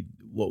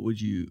 what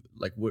would you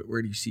like,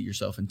 where do you see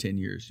yourself in 10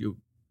 years?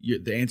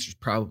 The answer is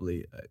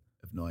probably, I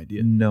have no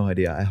idea. No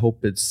idea. I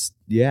hope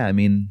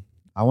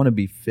I want to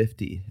be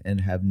 50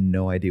 and have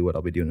no idea what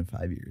I'll be doing in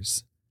 5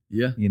 years.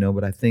 Yeah.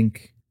 But I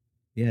think,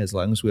 as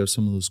long as we have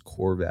some of those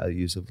core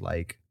values of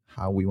like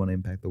how we want to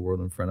impact the world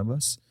in front of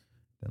us,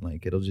 then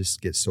like it'll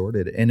just get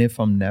sorted. And if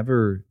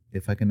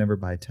I can never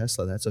buy a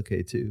Tesla, that's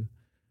okay too.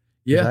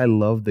 Yeah. I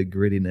love the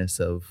grittiness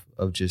of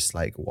just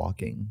like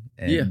walking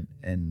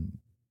and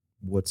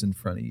what's in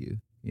front of you,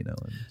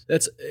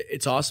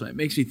 it's awesome. It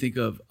makes me think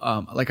of,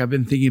 like I've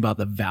been thinking about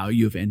the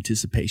value of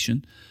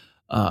anticipation,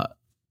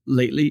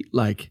 lately.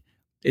 Like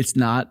it's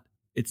not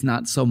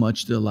so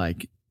much the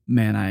like,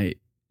 man,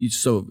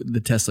 so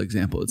the Tesla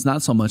example, it's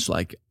not so much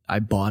like I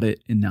bought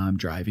it and now I'm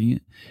driving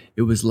it.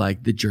 It was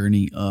like the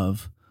journey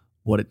of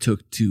what it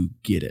took to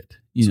get it,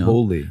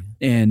 Totally.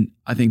 And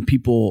I think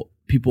people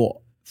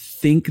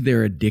think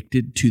they're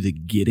addicted to the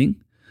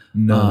getting,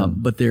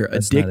 but they're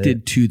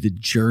addicted to the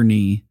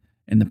journey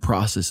and the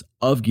process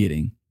of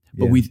getting.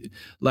 But we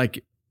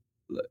like,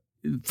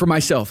 for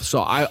myself,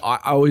 so I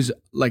always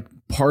like,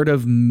 part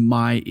of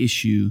my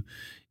issue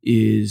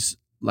is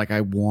like,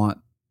 I want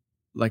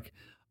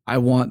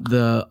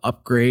the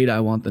upgrade. I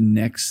want the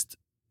next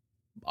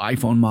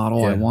iPhone model.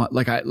 Yeah. I want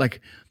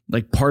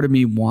like part of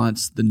me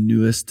wants the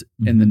newest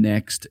and the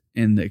next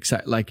and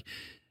the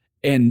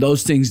and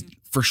those things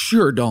for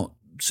sure don't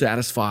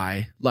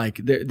satisfy. Like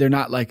they're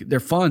not like, they're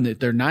fun,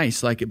 they're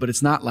nice, like, but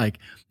it's not like,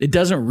 it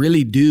doesn't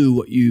really do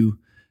what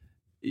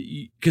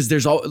because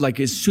there's all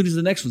like, as soon as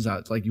the next one's out,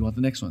 it's like, you want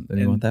the next one. Then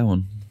you want that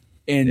one.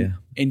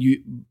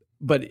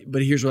 But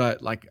here's what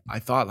I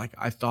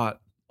thought,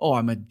 oh,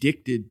 I'm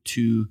addicted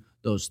to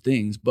those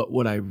things. But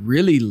what I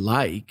really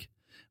like,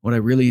 what I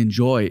really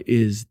enjoy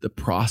is the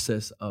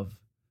process of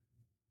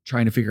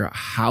trying to figure out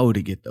how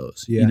to get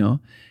those, and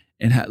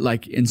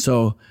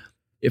so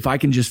if I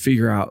can just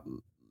figure out,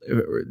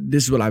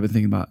 this is what I've been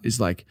thinking about, is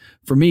like,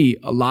 for me,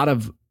 a lot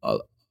of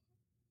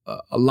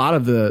a lot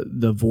of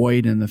the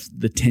void and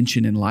the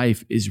tension in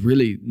life is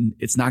really,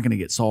 it's not going to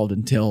get solved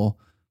until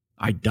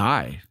I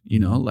die,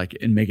 like,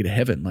 and make it to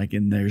heaven. Like,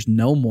 and there's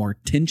no more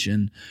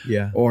tension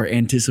or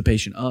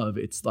anticipation of,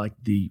 it's like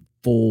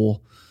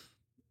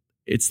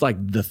it's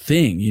like the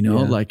thing,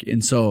 like,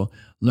 and so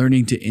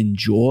learning to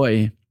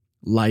enjoy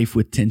life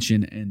with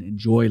tension and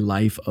enjoy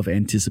life of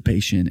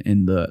anticipation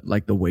and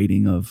the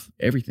waiting of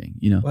everything,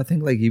 Well, I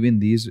think like even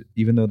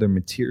though they're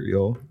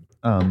material,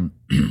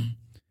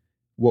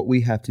 what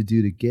we have to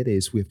do to get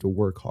is we have to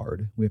work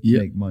hard. We have to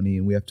make money,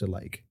 and we have to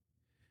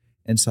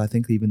and so I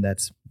think even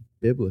that's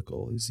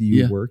biblical, is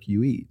you work,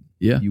 you eat.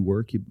 You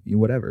work, you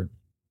whatever.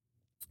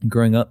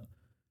 Growing up,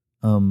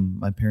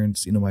 my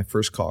parents, my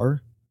first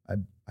car,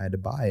 I had to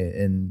buy it.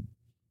 And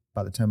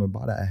by the time I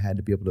bought it, I had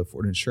to be able to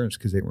afford insurance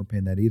because they weren't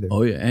paying that either.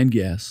 Oh yeah. And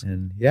gas.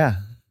 And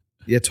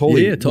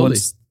totally. Yeah, totally.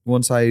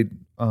 Once I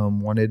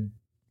wanted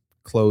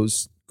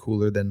clothes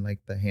cooler than like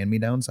the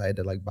hand-me-downs, I had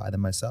to like buy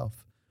them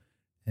myself.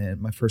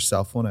 And my first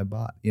cell phone I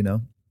bought,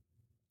 and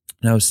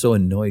I was so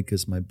annoyed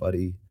because my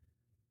buddy,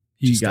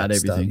 he got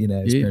everything.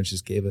 Stuff, his parents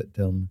just gave it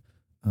to him.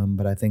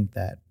 But I think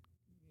that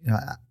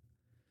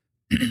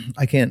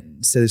I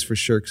can't say this for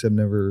sure because I've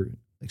never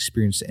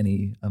experienced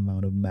any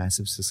amount of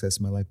massive success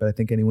in my life. But I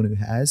think anyone who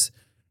has,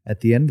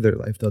 at the end of their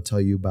life, they'll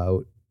tell you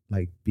about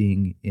like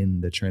being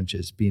in the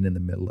trenches, being in the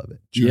middle of it,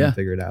 trying to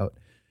figure it out.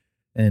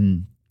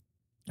 And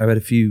I've had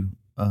a few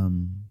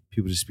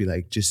people just be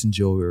like, just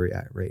enjoy where we're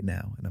at right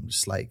now. And I'm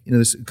just like,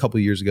 this a couple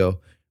of years ago,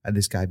 I had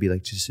this guy be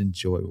like, just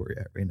enjoy where you're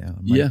at right now.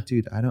 I'm like,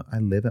 dude, I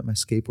live at my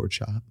skateboard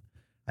shop.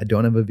 I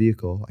don't have a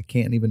vehicle. I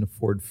can't even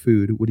afford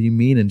food. What do you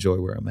mean enjoy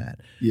where I'm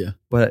at? Yeah.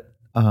 But,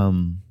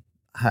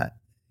 I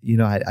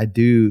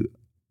do,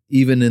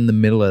 even in the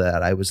middle of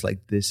that, I was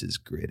like, this is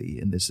gritty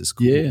and this is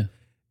cool. Yeah.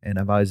 And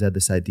I've always had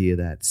this idea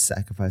that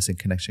sacrifice and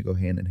connection go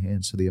hand in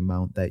hand. So the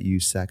amount that you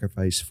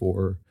sacrifice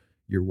for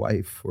your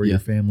wife or your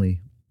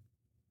family,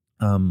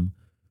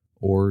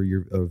 or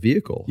your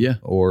vehicle,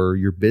 or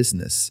your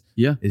business,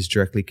 is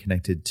directly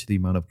connected to the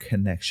amount of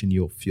connection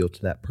you'll feel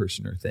to that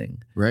person or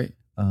thing. Right.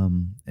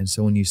 And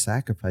so when you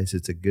sacrifice,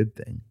 it's a good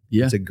thing.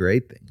 Yeah. It's a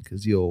great thing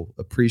because you'll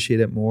appreciate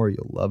it more.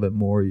 You'll love it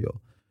more.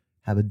 You'll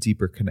have a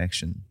deeper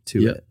connection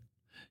to it.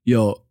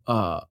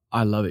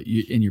 I love it.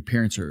 And your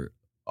parents are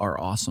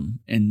awesome.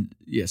 And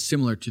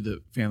similar to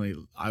the family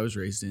I was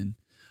raised in.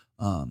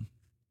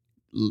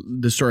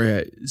 The story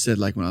I said,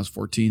 like when I was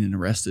 14 and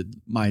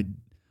arrested, my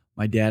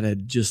dad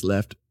had just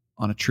left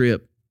on a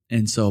trip.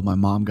 And so my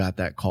mom got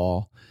that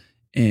call,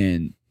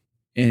 and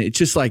it's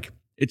just like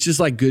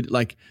good,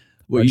 like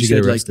what Why'd you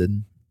get said,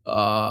 arrested?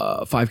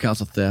 Like 5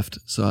 counts of theft.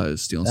 So I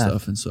was stealing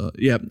stuff. And so,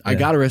 I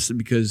got arrested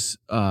because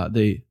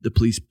the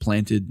police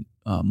planted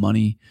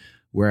money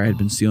where I had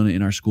been stealing it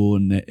in our school,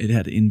 and it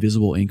had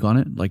invisible ink on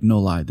it. Like, no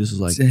lie. This is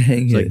like,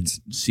 like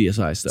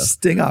CSI stuff.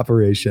 Sting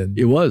operation.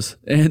 It was.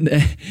 And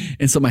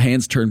so my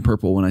hands turned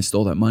purple when I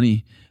stole that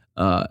money.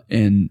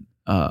 And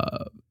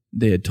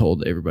they had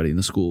told everybody in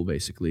the school,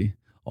 basically,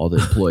 all the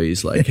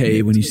employees, like,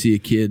 hey, when you see a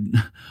kid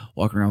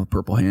walking around with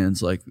purple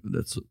hands, like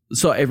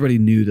so everybody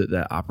knew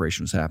that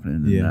operation was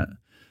happening. And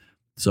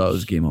so it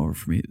was game over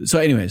for me. So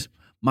anyways,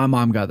 my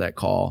mom got that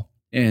call,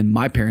 and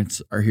my parents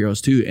are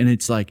heroes too. And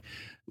it's like,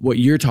 what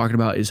you're talking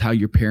about is how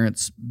your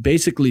parents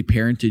basically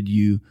parented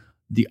you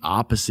the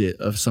opposite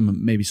of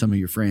maybe some of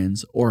your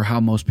friends, or how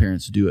most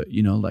parents do it.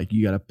 Like,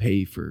 you got to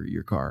pay for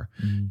your car,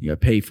 you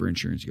got to pay for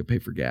insurance, you got to pay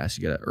for gas,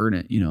 you got to earn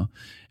it,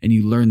 and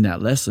you learn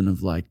that lesson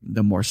of like,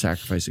 the more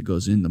sacrifice that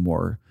goes in, the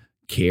more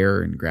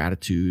care and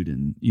gratitude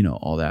and,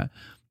 all that.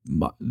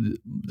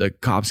 The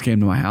cops came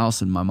to my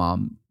house, and my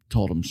mom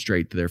told them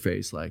straight to their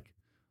face, like,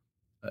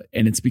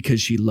 and it's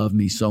because she loved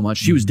me so much.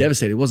 She was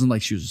devastated. It wasn't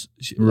like she was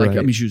she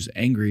was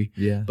angry,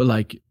 but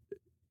like,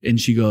 and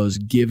she goes,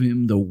 give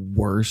him the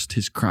worst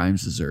his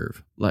crimes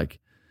deserve. Like,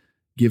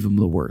 give him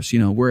the worst,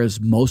 whereas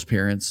most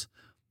parents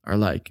are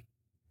like,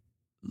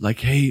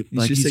 hey,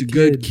 like, he's a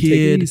good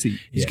kid. He's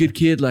a good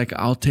kid. Like,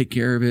 I'll take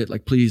care of it.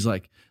 Like, please,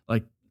 like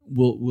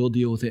we'll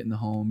deal with it in the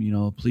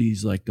home,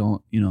 please, like,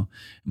 don't,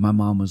 my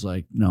mom was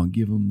like, no,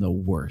 give him the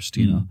worst,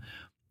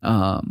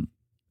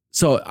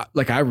 so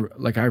like I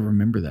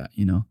remember that,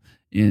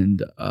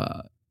 and,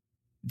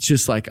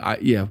 just like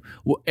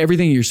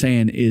everything you're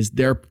saying is,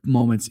 there are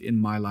moments in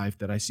my life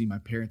that I see my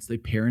parents, they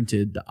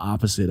parented the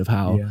opposite of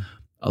how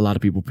a lot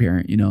of people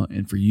parent,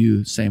 and for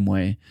you, same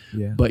way.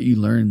 But you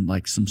learn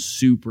like some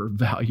super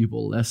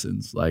valuable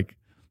lessons. Like,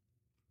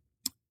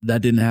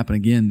 that didn't happen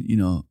again,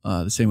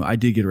 the same way. I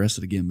did get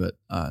arrested again, but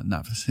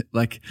not for,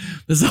 like,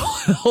 this is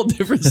a whole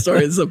different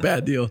story. It's a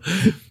bad deal.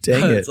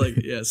 Dang it. It's like,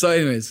 so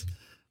anyways,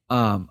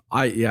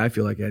 I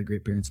feel like I had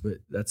great parents, but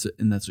that's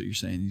what you're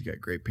saying. You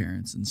got great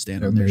parents and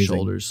stand on their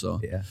shoulders.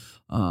 So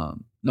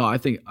no, I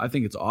think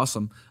it's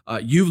awesome.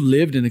 You've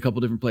lived in a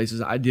couple different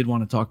places. I did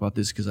want to talk about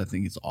this because I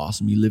think it's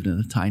awesome. You lived in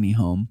a tiny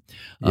home,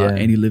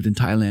 and you lived in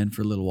Thailand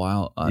for a little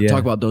while. Talk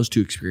about those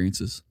two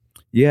experiences.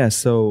 Yeah.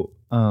 So,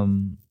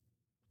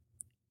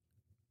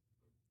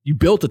 you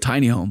built a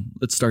tiny home.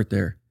 Let's start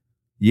there.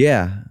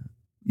 Yeah.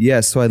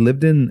 So I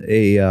lived in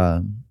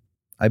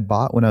I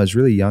bought when I was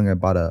really young. I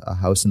bought a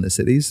house in the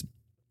cities.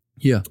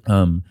 Yeah.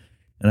 And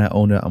I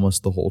owned it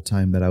almost the whole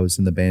time that I was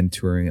in the band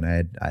touring, and I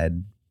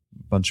had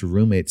a bunch of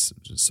roommates,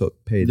 so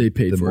it paid the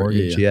for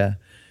mortgage. it. Yeah.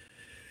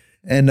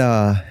 And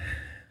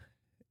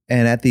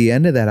at the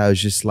end of that, I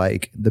was just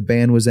like, the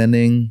band was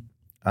ending.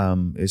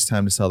 It was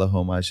time to sell the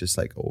home. I was just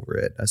like over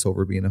it. I was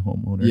over being a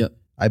homeowner. Yep.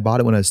 I bought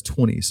it when I was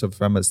 20. So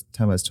from the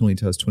time I was 20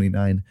 till I was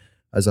 29,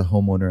 as a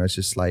homeowner, I was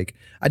just like,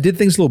 I did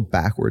things a little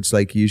backwards.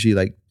 Like usually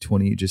like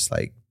 20, you just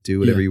like do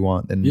whatever you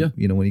want. Then,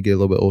 you know, when you get a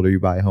little bit older, you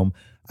buy a home.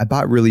 I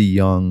bought really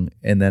young.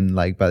 And then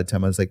like by the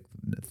time I was like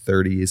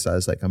 30s, I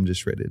was like, I'm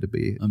just ready to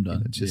be. I'm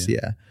done.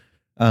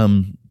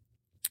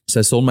 So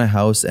I sold my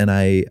house, and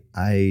I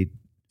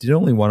didn't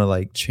only want to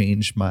like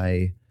change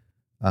my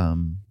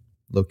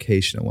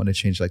location. I want to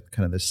change like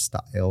kind of the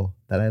style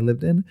that I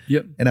lived in.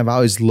 Yep. And I've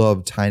always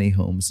loved tiny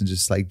homes and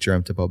just like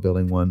dreamt about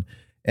building one.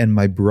 And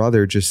my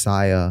brother,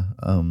 Josiah,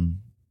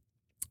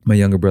 my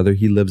younger brother,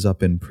 he lives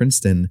up in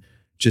Princeton,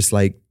 just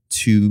like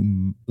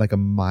a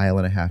mile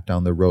and a half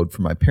down the road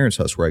from my parents'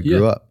 house where I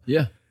grew up.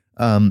 Yeah.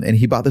 And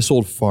he bought this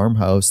old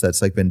farmhouse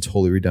that's like been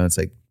totally redone. It's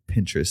like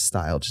Pinterest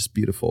style, just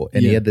beautiful.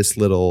 And he had this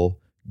little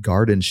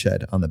garden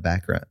shed on the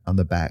back,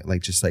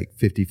 like just like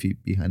 50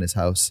 feet behind his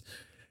house.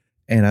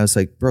 And I was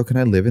like, bro, can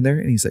I live in there?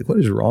 And he's like, what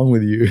is wrong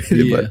with you?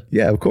 But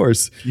yeah, of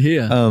course.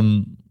 Yeah.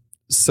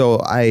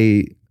 So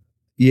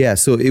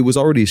it was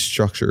already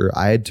structure.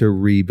 I had to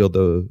rebuild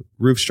the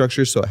roof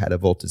structure, so it had a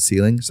vaulted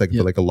ceiling. So I could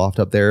put like a loft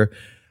up there.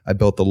 I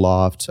built the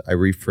loft. I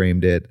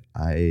reframed it.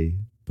 I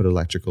put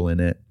electrical in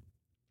it,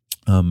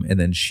 and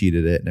then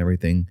sheeted it and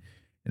everything,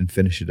 and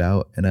finished it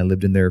out. And I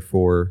lived in there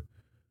for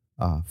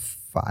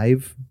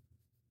 5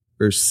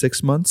 or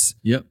 6 months.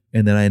 Yep.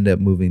 And then I ended up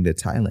moving to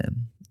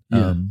Thailand.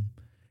 Yeah.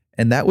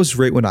 And that was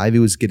right when Ivy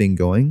was getting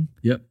going.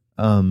 Yep.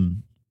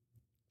 And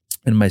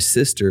my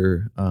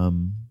sister,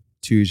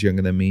 2 years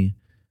younger than me,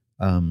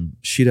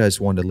 she just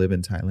wanted to live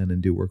in Thailand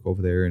and do work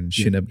over there. And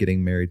she ended up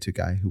getting married to a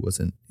guy who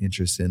wasn't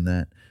interested in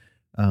that.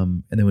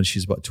 And then when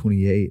she's about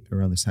 28,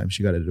 around this time,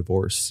 she got a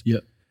divorce.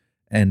 Yep.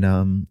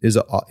 And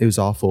it was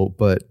awful,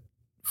 but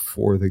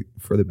for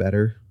the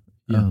better.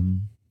 Yeah.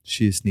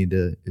 She just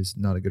is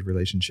not a good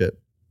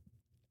relationship.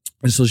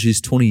 And so she's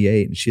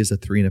 28 and she has a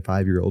 3 and a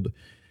 5-year-old.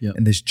 Yep.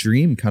 And this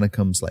dream kind of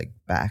comes like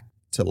back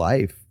to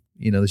life.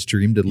 You know, this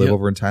dream to live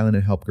over in Thailand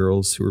and help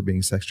girls who are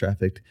being sex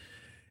trafficked.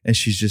 And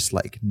she's just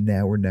like,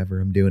 now or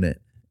never, I'm doing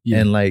it. Yeah.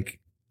 And like,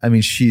 I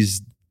mean,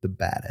 she's the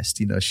baddest,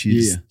 you know,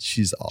 she's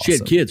awesome. She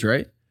had kids,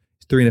 right?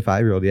 3 and a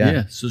 5-year-old. Yeah.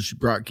 Yeah. So she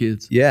brought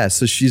kids. Yeah.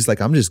 So she's like,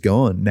 I'm just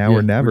going now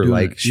or never.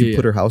 Like she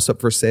put her house up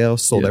for sale,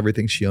 sold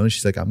everything she owned.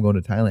 She's like, I'm going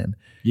to Thailand.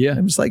 Yeah.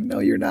 I'm just like, no,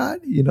 you're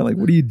not, you know, like,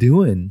 what are you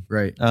doing?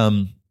 Right.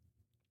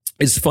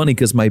 It's funny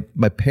because my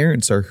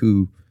parents are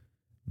who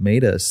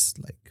made us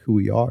like who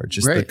we are,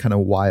 just the kind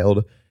of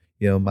wild,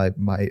 you know,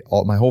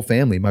 my whole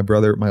family, my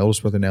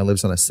oldest brother now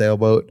lives on a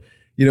sailboat.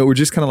 You know, we're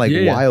just kind of like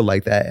wild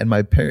like that. And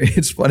my parents,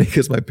 it's funny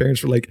because my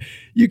parents were like,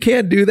 you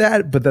can't do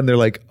that. But then they're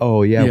like,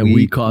 oh yeah,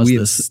 we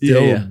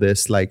instilled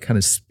this like kind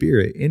of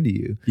spirit into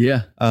you.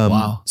 Yeah.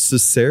 Wow. So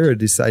Sarah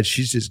decides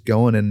she's just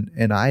going,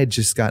 and I had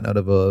just gotten out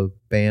of a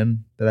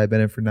band that I've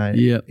been in for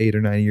 8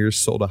 or 9 years,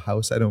 sold a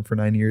house I'd owned for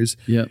 9 years.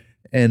 Yeah.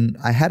 And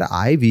I had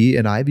Ivy,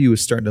 and Ivy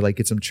was starting to like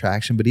get some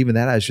traction. But even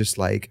that, I was just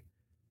like,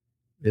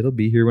 it'll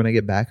be here when I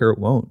get back or it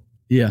won't.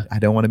 Yeah. I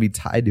don't want to be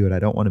tied to it. I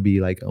don't want to be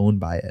like owned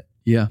by it.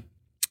 Yeah.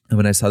 And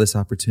when I saw this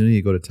opportunity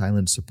to go to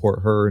Thailand,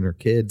 support her and her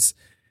kids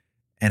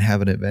and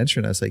have an adventure,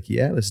 and I was like,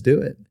 yeah, let's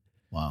do it.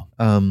 Wow.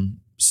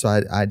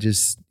 So I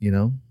just, you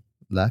know,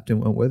 left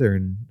and went with her.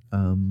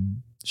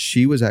 And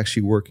she was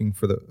actually working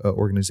for the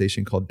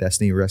organization called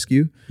Destiny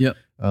Rescue,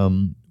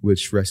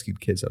 which rescued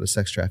kids out of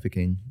sex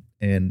trafficking.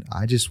 And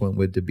I just went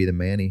with to be the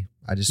Manny.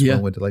 I just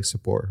went with to like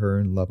support her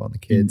and love on the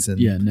kids. And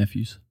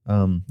nephews.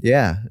 I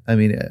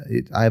mean,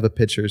 I have a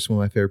picture. It's one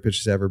of my favorite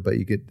pictures ever, but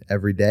you get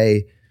every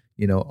day,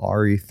 you know,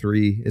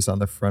 RE3 is on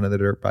the front of the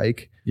dirt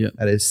bike. Yeah.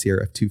 That is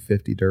CRF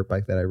 250 dirt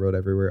bike that I rode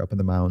everywhere up in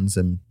the mountains.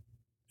 And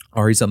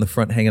Ari's on the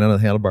front hanging on the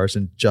handlebars,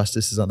 and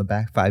Justice is on the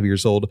back, 5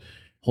 years old,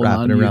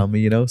 wrapping around me,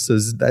 you know? So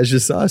that's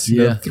just us, you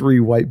know, 3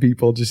 white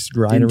people just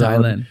riding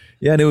around. Thailand.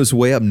 Yeah. And it was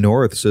way up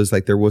north. So it's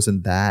like, there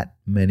wasn't that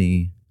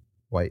many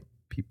white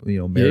people, you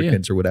know,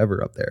 Americans or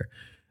whatever up there.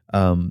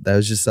 That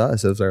was just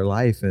us. It was our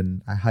life.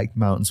 And I hiked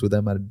mountains with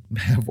them. I'd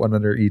have one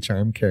under each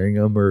arm carrying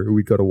them, or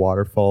we'd go to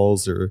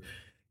waterfalls, or,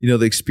 you know,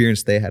 the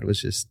experience they had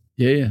was just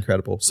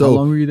incredible. So how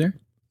long were you there?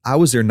 I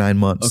was there 9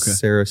 months. Okay.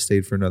 Sarah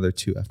stayed for another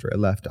 2 after I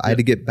left. I had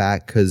to get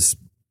back because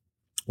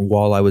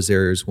while I was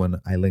there is when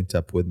I linked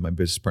up with my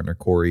business partner,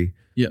 Corey,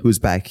 who's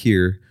back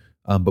here.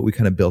 But we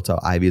kind of built out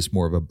Ivy as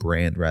more of a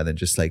brand rather than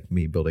just like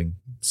me building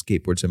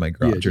skateboards in my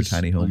garage or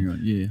tiny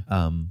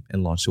home,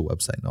 and launched a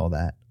website and all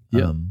that.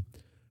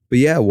 But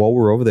yeah, while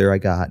we're over there, I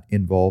got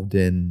involved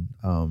in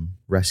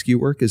rescue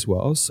work as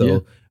well.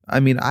 So, I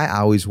mean, I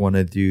always want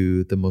to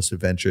do the most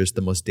adventurous,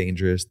 the most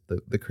dangerous,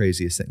 the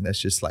craziest thing. That's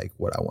just like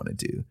what I want to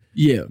do.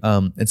 Yeah.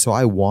 And so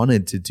I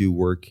wanted to do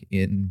work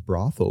in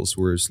brothels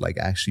where it's like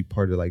actually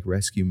part of like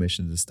rescue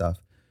missions and stuff.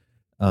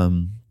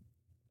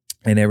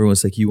 And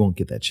everyone's like, you won't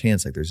get that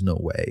chance. Like, there's no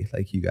way.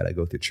 Like, you got to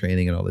go through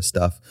training and all this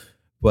stuff.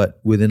 But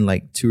within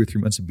like 2 or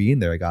 3 months of being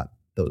there, I got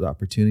those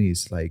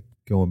opportunities. Like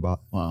going by,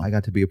 I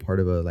got to be a part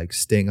of a like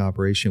sting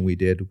operation we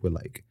did with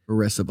like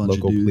arrest a bunch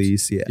local of dudes.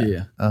 police.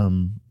 Yeah.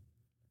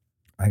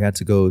 I got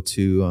to go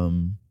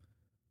to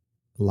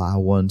La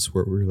once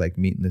where we were like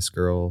meeting this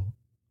girl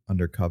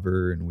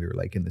undercover, and we were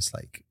like in this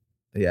like,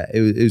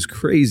 it was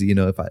crazy. You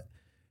know,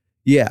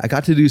 I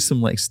got to do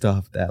some like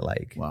stuff that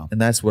like, and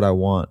that's what I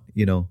want.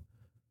 You know,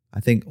 I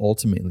think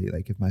ultimately,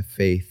 like if my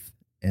faith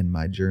and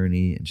my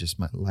journey and just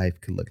my life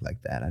could look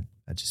like that,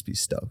 I'd just be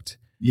stoked.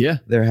 Yeah.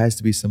 There has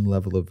to be some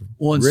level of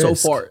and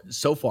risk.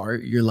 so far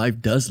your life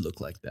does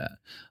look like that,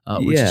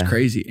 which is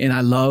crazy. And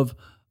I love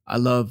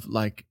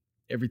like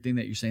everything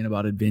that you're saying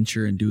about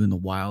adventure and doing the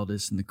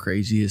wildest and the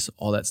craziest,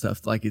 all that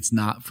stuff. Like it's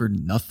not for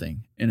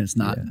nothing, and it's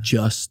not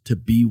just to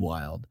be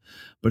wild,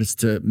 but it's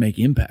to make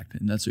impact.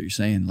 And that's what you're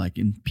saying, like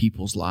in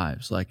people's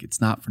lives, like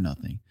it's not for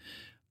nothing.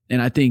 And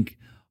I think,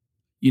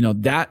 you know,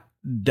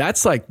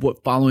 that's like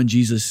what following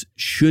Jesus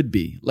should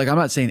be. Like, I'm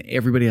not saying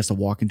everybody has to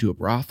walk into a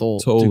brothel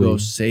to go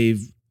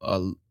save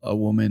a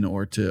woman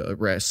or to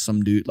arrest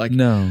some dude. Like,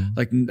 no,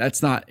 like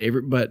that's not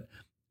but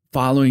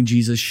following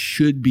Jesus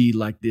should be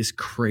like this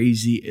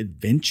crazy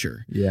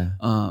adventure. Yeah.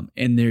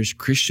 And there's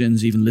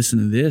Christians even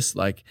listening to this,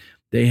 like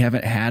they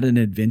haven't had an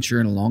adventure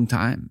in a long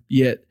time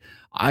yet.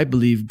 I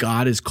believe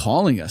God is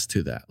calling us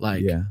to that.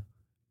 Like,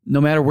 no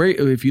matter where,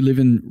 if you live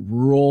in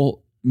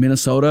rural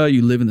Minnesota,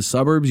 you live in the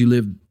suburbs, you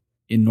live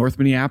in North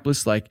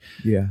Minneapolis, like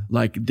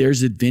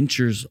there's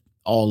adventures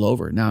all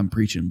over. Now I'm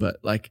preaching, but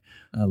like,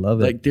 I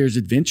love it. Like there's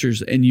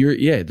adventures, and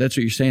that's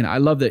what you're saying. I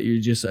love that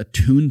you're just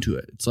attuned to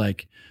it. It's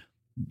like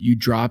you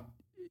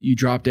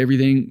dropped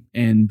everything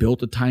and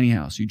built a tiny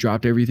house. You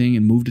dropped everything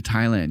and moved to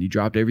Thailand. You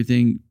dropped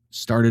everything,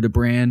 started a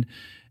brand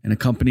and a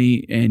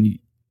company, and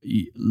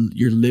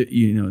you're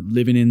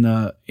living in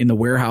the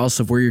warehouse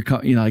of where you're,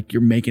 like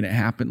you're making it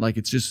happen. Like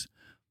it's just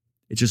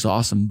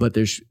awesome. But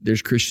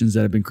there's Christians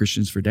that have been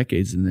Christians for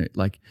decades, and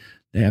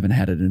they haven't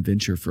had an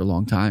adventure for a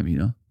long time, you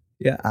know?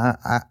 Yeah.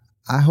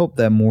 I hope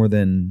that more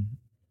than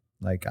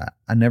like,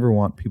 I never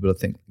want people to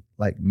think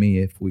like me.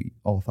 If we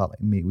all thought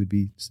like me, we'd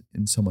be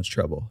in so much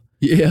trouble.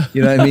 Yeah.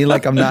 You know what I mean?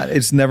 Like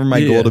it's never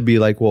my goal to be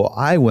like, well,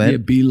 I went. Yeah,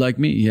 be like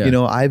me. Yeah. You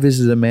know, I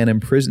visited a man in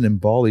prison in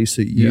Bali,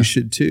 so you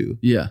should too.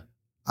 Yeah.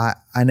 I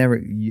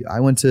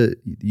went to,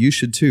 you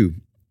should too.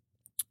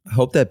 I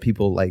hope that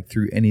people, like,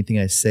 through anything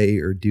I say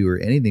or do or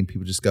anything,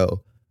 people just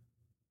go,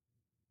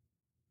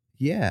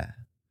 yeah,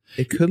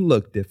 it could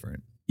look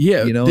different.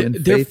 Yeah. You know,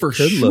 there for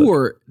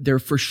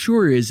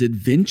sure is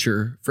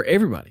adventure for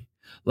everybody.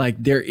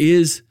 Like there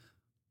is,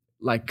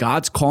 like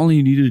God's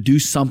calling you to do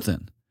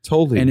something.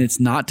 Totally. And it's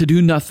not to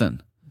do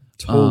nothing.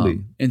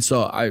 Totally. And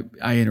so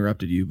I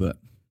interrupted you, but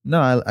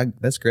no,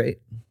 that's great.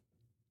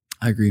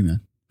 I agree,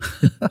 man.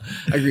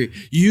 I agree.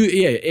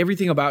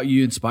 Everything about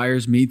you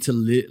inspires me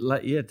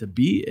to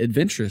be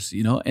adventurous,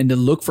 you know, and to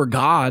look for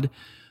God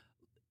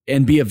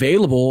and be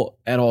available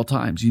at all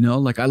times, you know.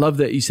 Like I love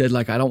that you said,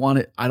 like I don't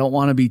want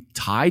to be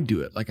tied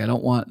to it. Like I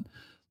don't want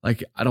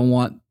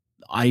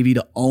Ivy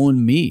to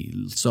own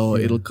me. So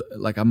it'll,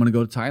 like, I'm going to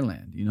go to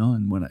Thailand, you know,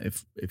 and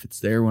if it's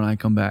there when I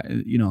come back,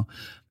 you know,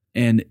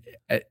 and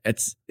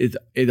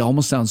it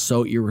almost sounds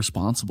so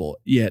irresponsible.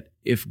 Yet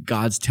if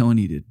God's telling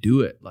you to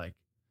do it, like,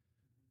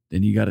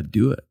 then you got to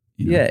do it.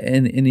 You know? Yeah.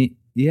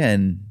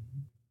 And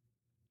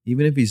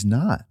even if he's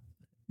not,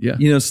 you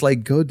know, it's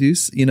like, go do,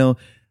 you know,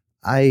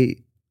 I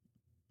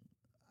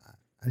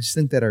just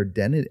think that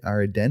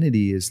our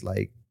identity is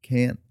like,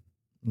 can't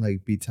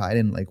like be tied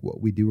in like what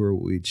we do or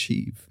what we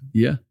achieve.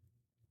 Yeah.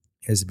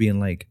 As being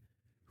like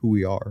who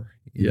we are,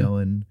 you know,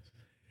 and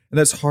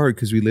that's hard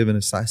because we live in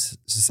a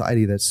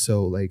society that's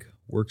so like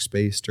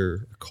works-based,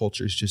 or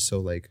culture is just so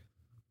like,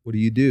 what do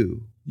you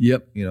do?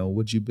 Yep. You know,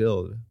 what'd you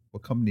build?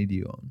 What company do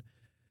you own?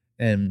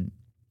 And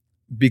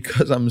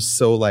because I'm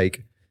so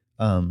like,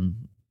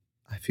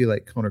 I feel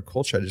like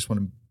counterculture, I just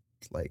want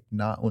to like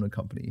not own a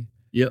company.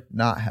 Yep.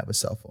 Not have a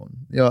cell phone.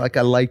 You know, like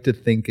I like to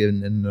think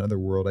in another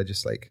world. I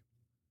just like,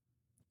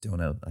 don't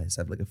know. I just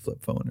have like a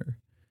flip phone or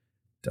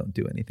don't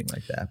do anything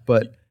like that.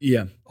 But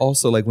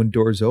also like when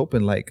doors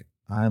open, like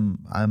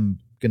I'm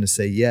going to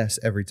say yes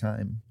every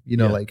time, you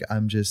know, like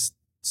I'm just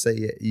say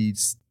it,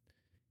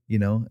 you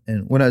know.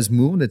 And when I was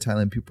moving to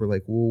Thailand, people were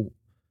like, well,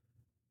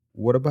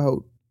 what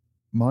about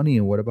money?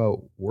 And what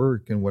about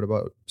work? And what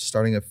about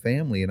starting a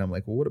family? And I'm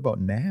like, well, what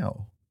about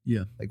now?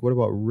 Yeah. Like, what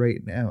about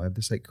right now? I have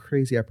this like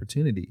crazy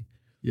opportunity.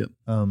 Yep.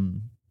 I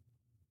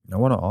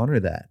want to honor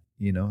that,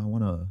 you know. I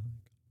want to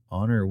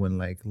honor when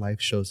like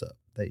life shows up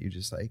that you're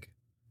just like,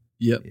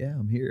 yeah,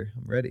 I'm here,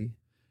 I'm ready.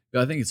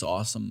 I think it's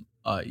awesome.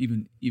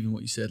 Even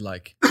what you said,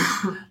 like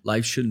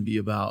life shouldn't be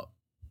about,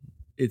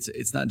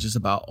 it's not just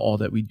about all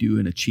that we do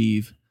and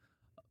achieve,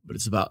 but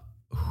it's about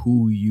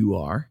who you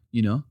are,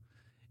 you know.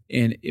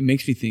 And it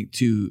makes me think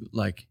too,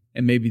 like,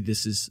 and maybe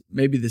this is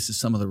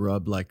some of the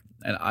rub, like,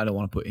 and I don't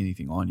want to put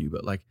anything on you,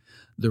 but like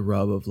the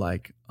rub of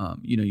like,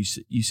 you know,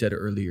 you said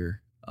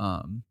earlier,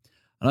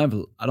 I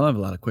don't have a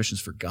lot of questions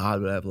for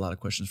God, but I have a lot of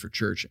questions for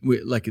church.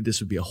 This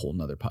would be a whole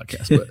nother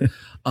podcast, but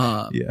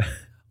Yeah.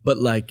 But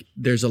like,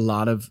 there's a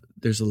lot of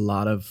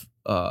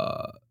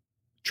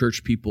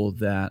church people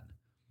that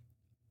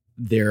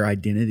their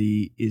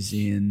identity is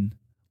in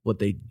what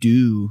they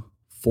do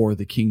for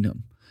the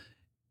kingdom,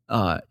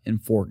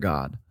 and for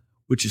God,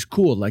 which is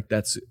cool. Like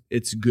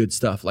it's good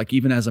stuff. Like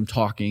even as I'm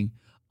talking,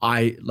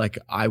 I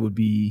would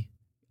be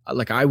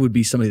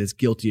somebody that's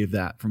guilty of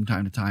that from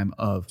time to time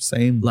of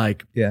Same.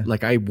 like, Yeah.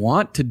 like I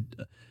want to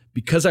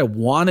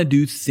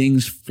do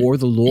things for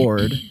the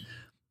Lord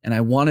and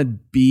I want to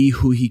be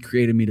who he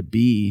created me to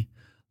be.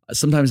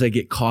 Sometimes I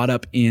get caught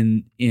up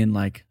in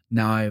like,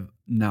 now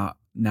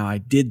I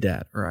did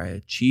that, or I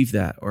achieved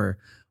that, or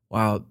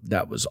wow,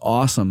 that was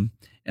awesome.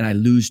 And I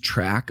lose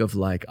track of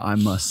like,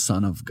 I'm a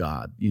son of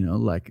God,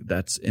 like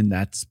that's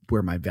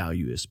where my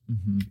value is.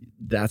 Mm-hmm.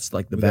 That's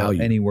like the Without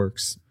value. any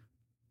works.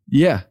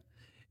 Yeah.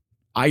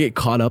 I get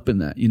caught up in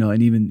that,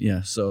 and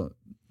even, so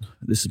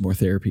this is more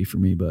therapy for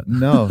me, but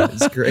no,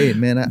 it's great,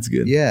 man. It's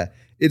good. Yeah.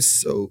 It's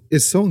so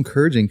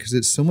encouraging because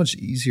it's so much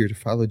easier to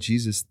follow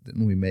Jesus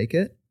than we make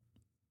it.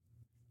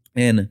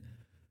 And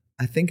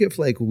I think if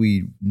like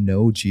we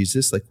know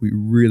Jesus, like we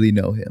really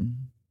know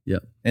him. Yeah.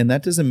 And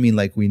that doesn't mean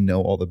like we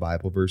know all the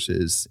Bible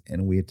verses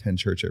and we attend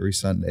church every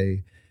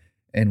Sunday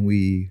and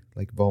we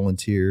like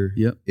volunteer.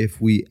 Yep. If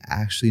we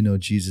actually know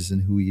Jesus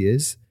and who he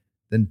is,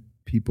 then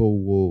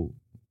people will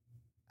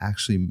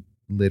actually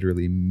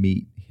literally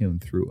meet him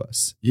through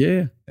us.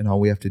 Yeah. And all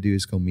we have to do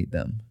is go meet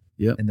them.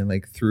 Yep. And then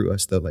like through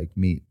us, they'll like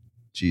meet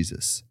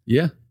Jesus.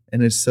 Yeah.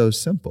 And it's so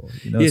simple.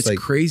 It's like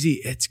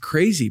crazy. It's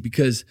crazy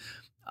because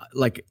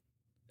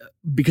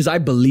I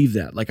believe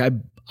that. Like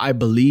I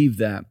believe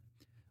that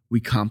we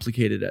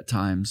complicate it at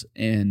times,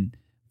 and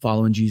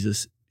following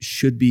Jesus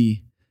should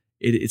be,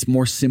 it's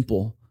more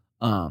simple.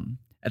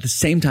 At the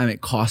same time,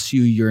 it costs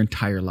you your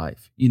entire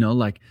life, the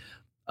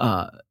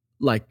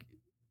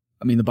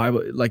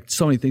Bible, like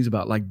so many things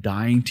about like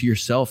dying to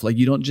yourself. Like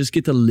you don't just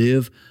get to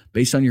live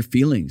based on your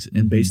feelings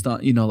and based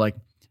on,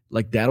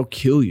 like that'll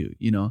kill you,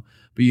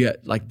 but you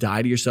got like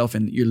die to yourself,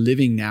 and you're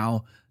living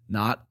now,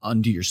 not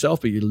unto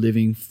yourself, but you're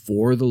living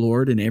for the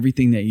Lord and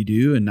everything that you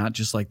do, and not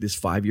just like this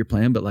 5-year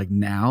plan, but like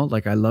now.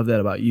 Like I love that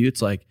about you.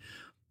 It's like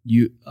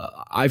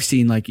I've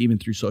seen like even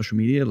through social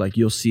media, like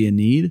you'll see a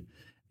need and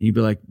you'd be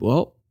like,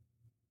 well,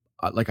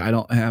 like I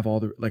don't have all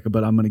the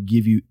but I'm going to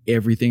give you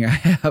everything I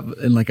have,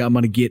 and like I'm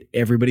going to get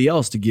everybody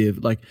else to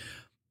give like,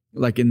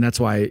 and that's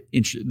why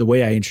the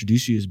way I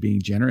introduce you as being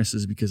generous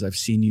is because I've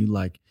seen you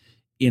like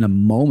in a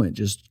moment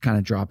just kind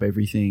of drop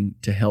everything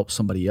to help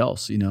somebody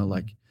else,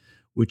 like,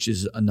 which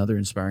is another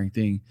inspiring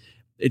thing.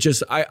 It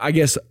just, I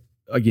guess,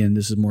 again,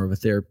 this is more of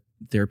a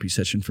therapy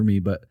session for me,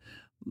 but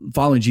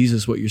following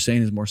Jesus, what you're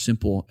saying is more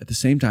simple. At the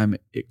same time,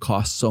 it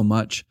costs so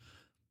much,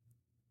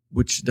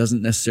 which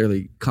doesn't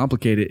necessarily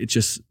complicate it. It's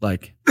just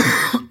like,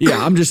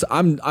 yeah,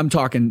 I'm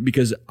talking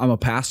because I'm a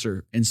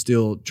pastor and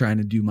still trying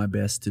to do my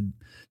best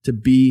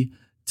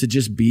to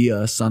just be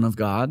a son of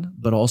God,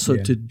 but also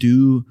to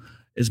do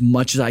as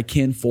much as I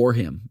can for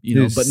him,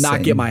 but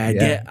not get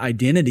my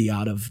identity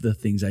out of the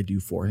things I do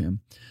for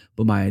him.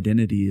 But my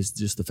identity is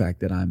just the fact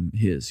that I'm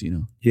his,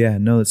 Yeah,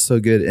 no, it's so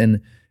good.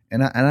 And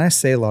I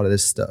say a lot of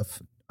this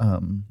stuff,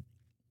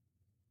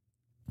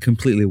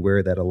 completely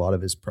aware that a lot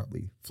of it is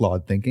probably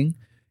flawed thinking.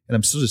 And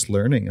I'm still just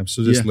learning. I'm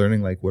still just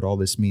learning like what all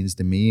this means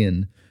to me.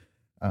 And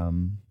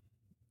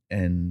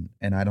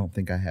I don't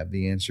think I have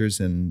the answers.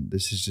 And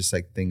this is just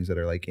like things that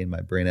are like in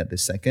my brain at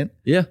this second.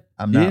 Yeah.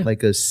 I'm not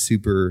like a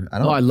super, I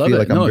don't I love feel it.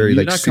 like I'm very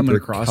you're like not super coming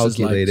across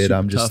calculated. as like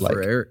I'm just like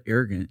or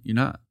arrogant. You're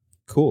not.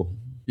 Cool.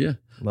 Yeah.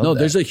 Love that.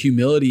 There's a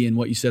humility in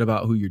what you said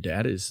about who your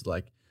dad is.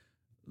 Like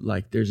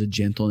there's a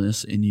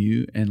gentleness in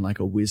you and like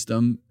a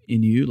wisdom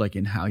in you, like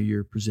in how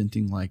you're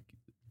presenting like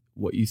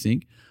what you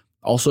think.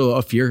 Also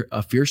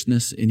a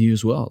fierceness in you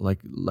as well. Like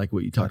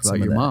what you talked about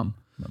your mom.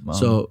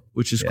 So,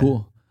 which is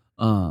cool.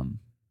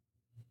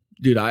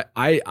 Dude,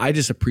 I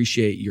just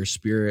appreciate your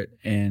spirit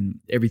and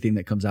everything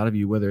that comes out of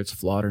you, whether it's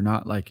flawed or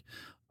not. Like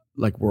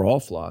we're all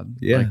flawed.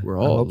 Yeah. Like we're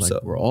all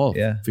we're all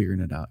Yeah. figuring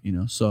it out,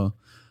 So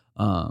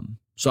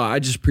I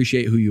just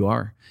appreciate who you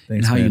are.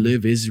 Thanks, and how man. you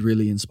live is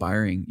really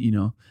inspiring,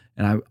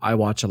 And I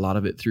watch a lot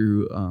of it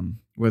through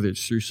whether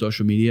it's through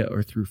social media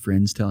or through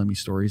friends telling me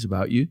stories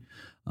about you.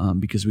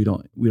 Because we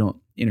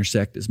don't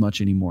intersect as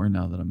much anymore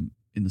now that I'm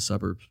in the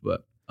suburbs.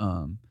 But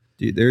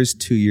dude, there's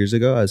 2 years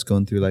ago, I was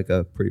going through like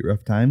a pretty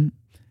rough time,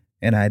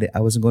 and I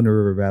wasn't going to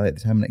River Valley at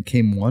the time, and it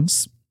came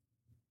once,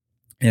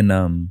 and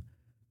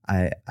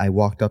I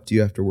walked up to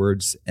you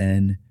afterwards,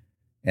 and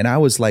I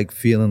was like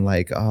feeling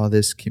like, oh,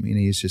 this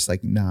community is just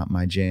like not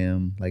my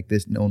jam. Like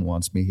this, no one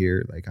wants me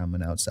here. Like I'm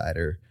an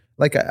outsider.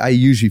 Like I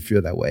usually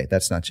feel that way.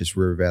 That's not just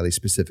River Valley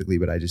specifically,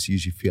 but I just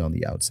usually feel on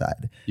the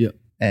outside. Yeah.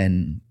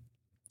 And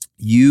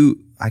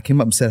I came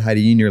up and said hi to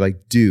you, and you're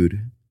like,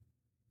 dude,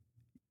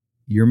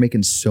 you're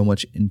making so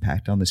much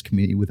impact on this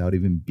community without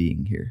even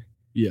being here.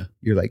 Yeah.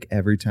 You're like,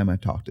 every time I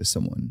talk to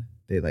someone,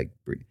 they like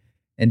breathe.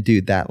 And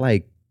dude, that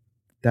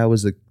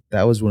was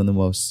one of the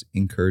most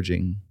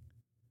encouraging.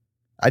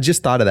 I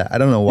just thought of that. I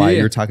don't know why Yeah.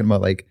 you were talking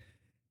about like,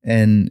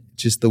 and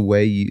just the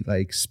way you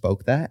like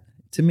spoke that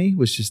to me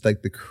was just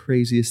like the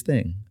craziest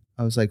thing.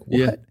 I was like, what?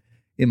 Yeah.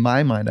 In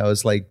my mind, I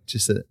was like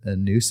just a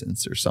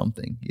nuisance or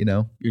something, you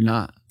know? You're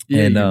not.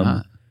 Yeah, and you're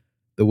not.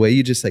 the way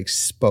you just like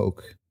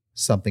spoke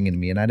something in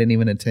me, and I didn't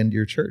even attend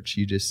your church.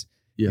 You just,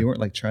 Yeah. you weren't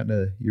like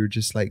you were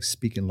just like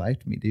speaking life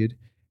to me, dude.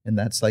 And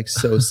that's like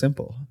so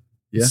simple.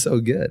 Yeah. It's so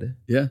good.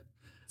 Yeah.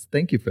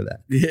 Thank you for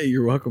that. Yeah,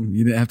 you're welcome.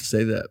 You didn't have to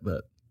say that,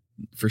 but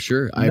for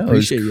sure. I No,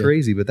 appreciate it's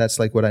crazy, but that's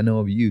like what I know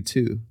of you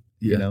too.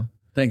 Yeah. You know?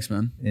 Thanks,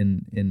 man.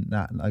 And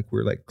not like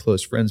we're like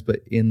close friends, but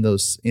in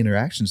those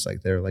interactions,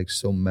 like they're like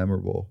so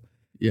memorable,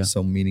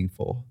 so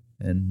meaningful,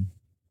 and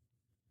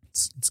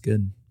it's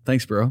good.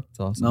 Thanks, bro. It's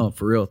awesome. No,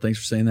 for real. Thanks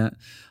for saying that.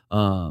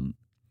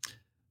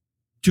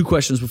 2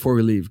 questions before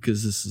we leave,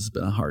 because this has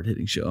been a hard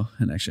hitting show,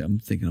 and actually I'm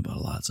thinking about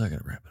a lot, so I got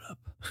to wrap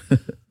it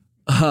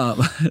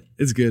up.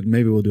 It's good.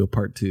 Maybe we'll do a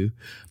part 2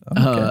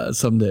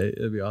 someday.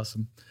 It'd be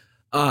awesome.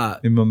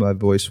 Maybe my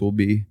voice will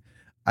be.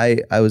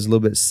 I was a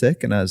little bit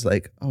sick, and I was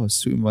like, "Oh,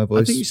 sweet, my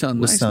voice think you sound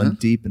will nice, sound man.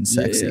 deep and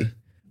sexy." Yeah.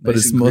 But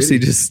Nice it's and mostly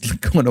gritty.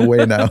 just going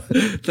away now.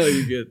 No,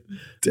 you're good.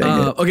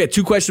 Dang it. Okay,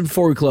 2 questions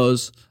before we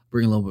close.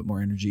 Bring a little bit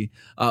more energy.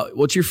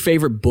 What's your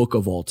favorite book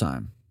of all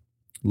time?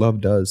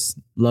 Love Does.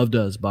 Love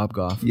Does, Bob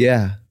Goff.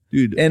 Yeah,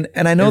 Dude. and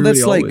I know that's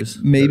Everybody like Always.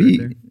 maybe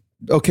Right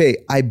there. okay.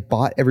 I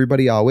bought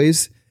Everybody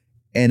Always,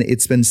 and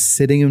it's been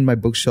sitting in my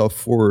bookshelf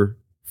for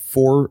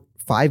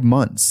 5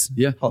 months.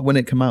 Yeah. When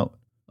it come out.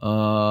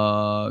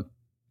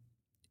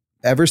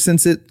 Ever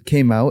since it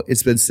came out,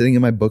 it's been sitting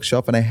in my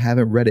bookshelf, and I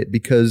haven't read it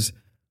because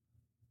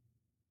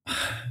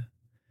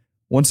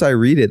once I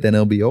read it, then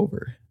it'll be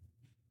over.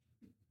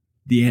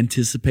 The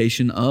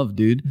anticipation of,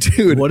 dude.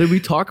 Dude. What did we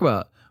talk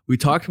about? We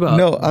talked about.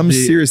 No, I'm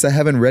serious. I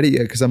haven't read it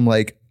yet because I'm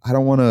like, I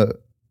don't want to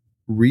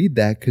read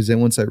that because then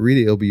once I read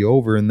it, it'll be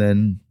over, and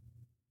then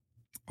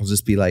I'll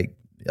just be like,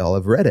 I'll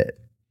have read it.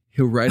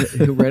 He'll write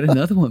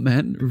another one,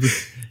 man.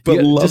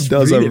 But Love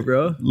Does, read it,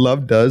 bro.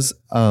 Love Does.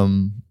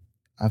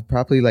 I've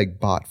probably like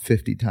bought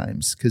 50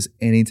 times because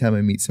anytime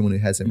I meet someone who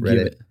hasn't read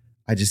Give it,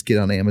 I just get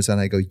on Amazon.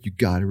 I go, you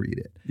got to read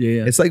it.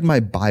 Yeah. It's like my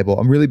Bible.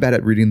 I'm really bad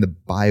at reading the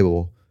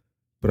Bible,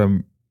 but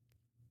I'm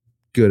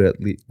good at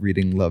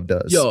reading Love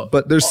Does. Yo,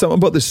 but there's something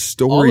about the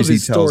stories he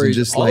tells. And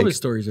just all like, of his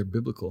stories are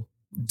biblical.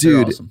 They're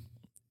dude, awesome.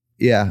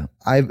 yeah.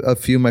 A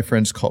few of my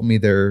friends called me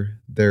their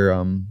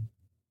own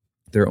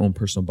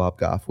personal Bob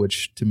Goff,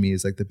 which to me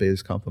is like the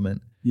biggest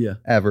compliment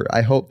ever.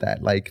 I hope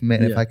that, like,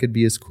 man, if I could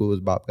be as cool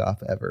as Bob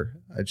Goff ever,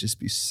 I'd just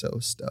be so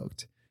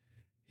stoked.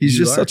 He's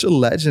just such a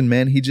legend,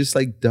 man. He just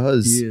like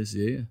does. He is,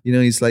 yeah. You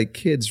know, he's like,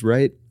 kids,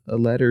 write a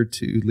letter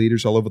to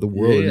leaders all over the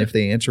world, and if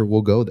they answer,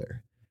 we'll go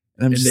there.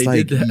 And I'm just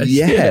like,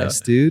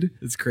 yes, dude.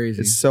 It's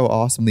crazy. It's so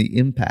awesome, the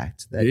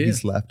impact that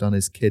he's left on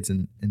his kids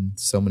and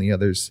so many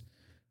others.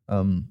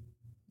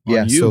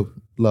 So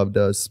Love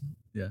Does.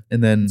 Yeah.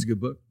 And then it's a good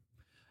book.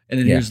 And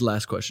then here's the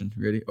last question.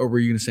 You ready? Or were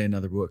you going to say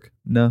another book?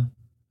 No.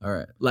 All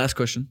right. Last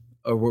question.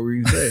 Or what were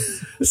you going to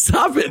say?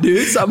 Stop it,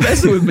 dude. Stop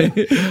messing with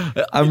me.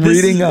 I'm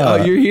reading.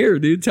 You're here,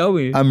 dude. Tell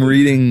me. I'm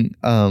reading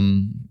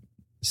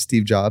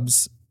Steve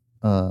Jobs'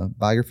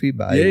 biography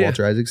by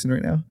Walter Isaacson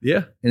right now.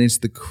 Yeah. And it's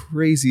the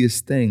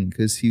craziest thing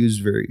because he was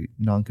very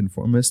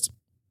nonconformist.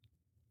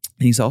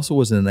 And he also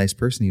wasn't a nice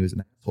person. He was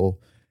an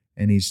asshole.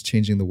 And he's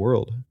changing the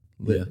world.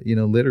 You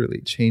know, literally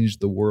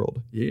changed the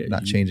world. Yeah.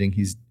 Not changing.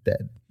 He's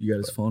dead. You got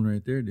his phone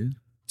right there, dude.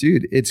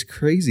 Dude, it's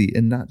crazy.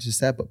 And not just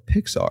that, but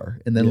Pixar.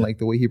 And then like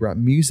the way he brought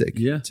music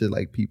to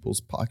like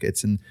people's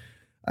pockets. And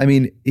I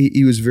mean,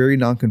 he was very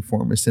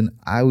nonconformist. And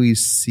I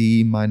always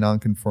see my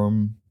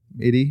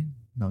nonconformity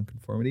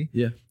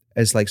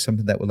as like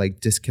something that would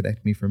like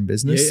disconnect me from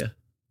business. Yeah.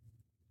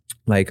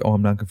 Like, oh,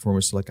 I'm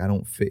nonconformist. So like I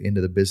don't fit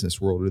into the business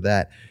world or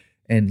that.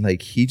 And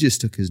like he just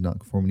took his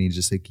nonconformity and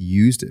just like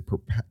used it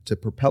to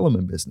propel him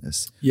in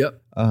business.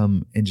 Yep.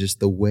 And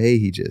just the way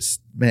he just,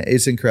 man,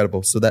 it's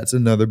incredible. So that's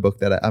another book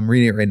that I'm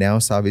reading it right now.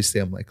 So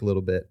obviously I'm like a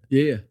little bit,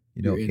 you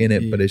know, in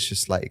it, but it's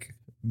just like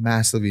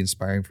massively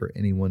inspiring for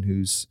anyone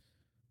who's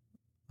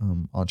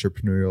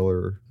entrepreneurial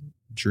or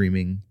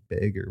dreaming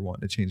big or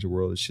wanting to change the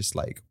world. It's just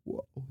like,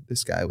 whoa,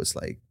 this guy was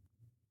like.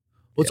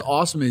 What's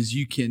awesome is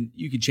you can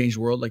change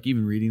the world. Like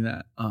even reading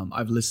that,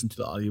 I've listened to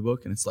the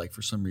audiobook and it's like,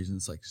 for some reason,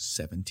 it's like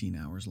 17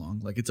 hours long.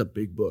 Like it's a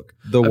big book.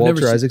 The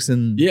Walter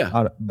Isaacson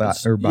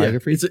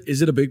biography?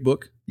 Is it a big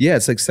book? Yeah,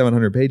 it's like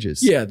 700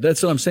 pages. Yeah,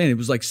 that's what I'm saying. It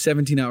was like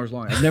 17 hours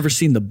long. I've never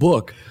seen the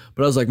book,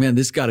 but I was like, man,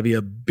 this got to be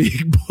a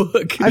big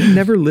book. I've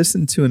never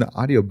listened to an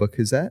audiobook.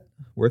 Is that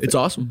worth it? It's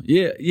awesome.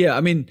 Yeah.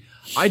 I mean,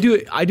 I do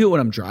it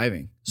when I'm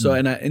driving. So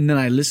and then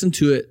I listen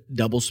to it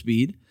double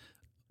speed,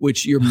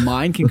 which your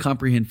mind can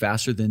comprehend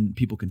faster than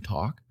people can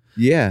talk.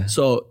 Yeah.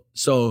 So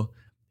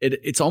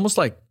it's almost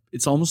like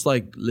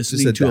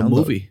listening to a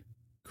movie.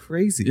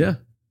 Crazy. Yeah.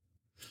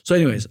 So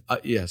anyways,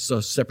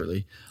 so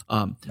separately.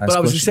 But I was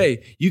going to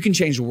say, you can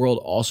change the world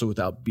also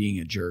without being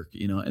a jerk,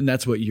 you know, and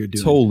that's what you're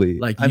doing. Totally.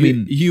 Like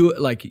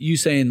you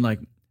saying like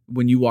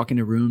when you walk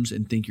into rooms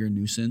and think you're a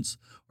nuisance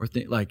or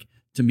think like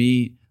to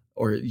me,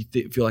 or you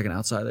feel like an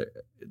outsider,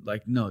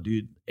 like, no,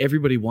 dude,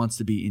 everybody wants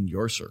to be in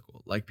your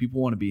circle. Like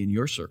people want to be in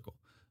your circle.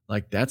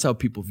 Like that's how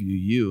people view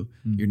you.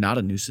 You're not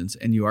a nuisance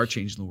and you are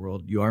changing the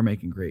world. You are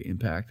making great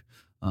impact.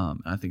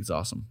 I think it's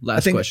awesome.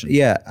 Last question.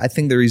 Yeah. I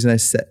think the reason I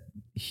said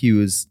he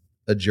was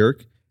a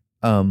jerk,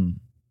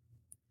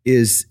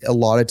 is a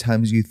lot of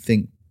times you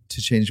think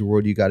to change the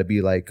world, you got to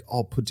be like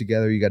all put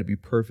together. You got to be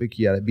perfect.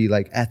 You got to be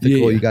like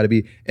ethical. You got to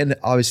be, and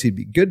obviously it'd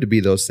be good to be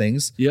those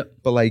things. Yep.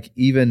 But like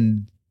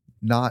even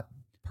not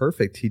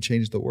perfect, he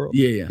changed the world.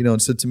 Yeah. You know,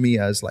 and so to me,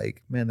 I was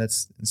like, man,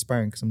 that's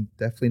inspiring because I'm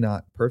definitely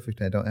not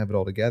perfect. And I don't have it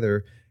all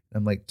together.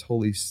 I'm like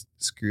totally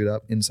screwed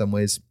up in some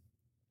ways.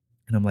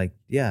 And I'm like,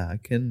 yeah, I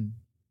can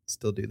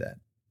still do that.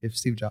 If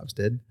Steve Jobs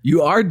did.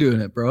 You are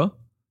doing it, bro.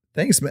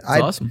 Thanks, man.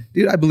 That's awesome.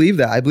 Dude, I believe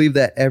that. I believe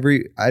that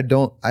I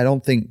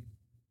don't think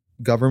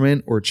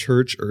government or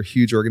church or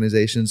huge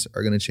organizations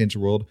are going to change the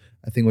world.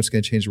 I think what's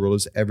going to change the world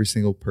is every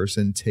single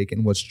person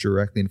taking what's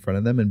directly in front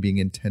of them and being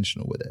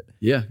intentional with it.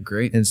 Yeah,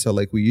 great. And so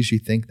like we usually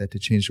think that to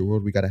change the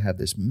world, we got to have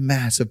this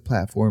massive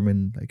platform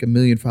and like 1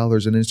 million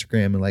followers on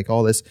Instagram and like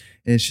all this.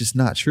 And it's just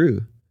not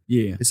true.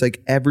 Yeah. It's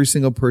like every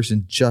single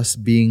person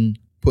just putting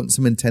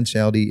some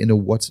intentionality into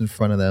what's in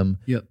front of them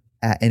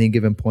at any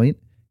given point.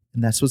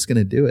 And that's what's going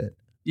to do it.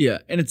 Yeah.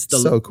 And it's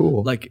so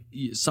cool. Like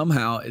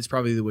somehow it's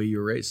probably the way you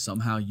were raised.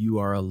 Somehow you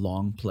are a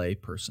long play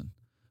person.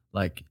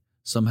 Like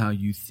somehow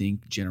you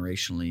think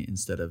generationally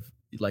instead of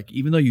like,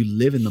 even though you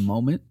live in the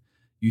moment,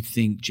 you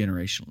think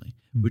generationally,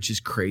 which is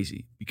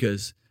crazy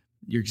because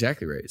you're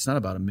exactly right. It's not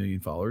about 1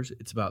 million followers.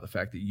 It's about the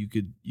fact that you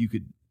could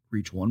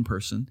reach one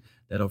person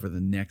that over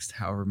the next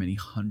however many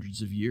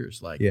hundreds of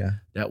years, like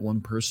that one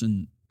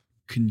person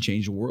can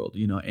change the world,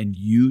 you know, and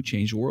you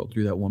change the world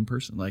through that one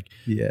person. Like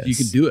you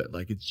can do it.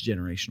 Like it's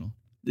generational.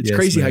 It's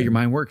crazy how your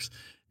mind works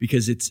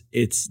because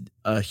it's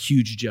a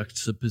huge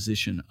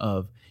juxtaposition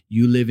of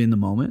you live in the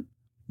moment,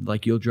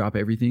 like you'll drop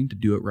everything to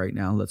do it right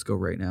now. Let's go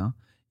right now.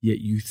 Yet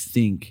you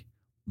think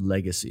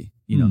legacy,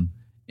 you know,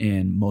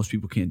 and most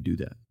people can't do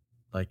that.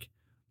 Like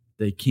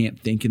they can't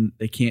think and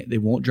they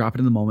won't drop it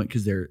in the moment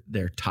because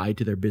they're tied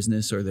to their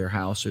business or their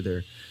house or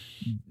their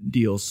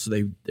deals.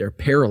 So they're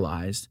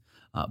paralyzed.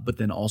 But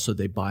then also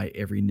they buy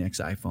every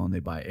next iPhone. They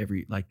buy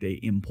they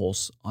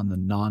impulse on the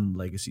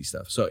non-legacy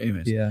stuff. So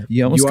anyways. Yeah.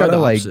 You almost got to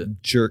like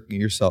jerk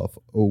yourself.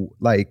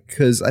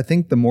 Cause I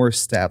think the more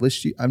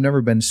established I've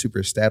never been super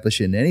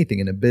established in anything,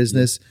 in a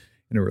business,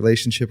 in a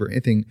relationship or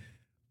anything.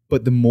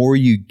 But the more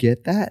you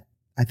get that,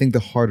 I think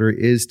the harder it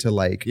is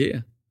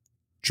to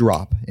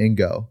drop and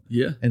go.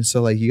 Yeah. And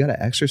so like, you got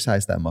to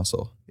exercise that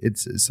muscle.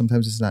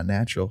 Sometimes it's not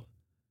natural.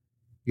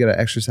 You got to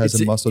exercise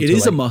a muscle. It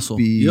is a muscle.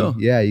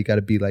 You got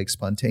to be like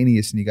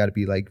spontaneous and you got to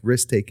be like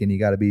risk taking. You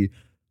got to be,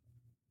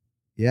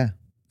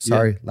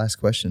 Sorry. Last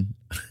question.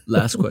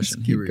 Last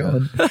question. Here we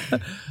go.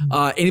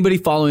 Anybody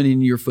following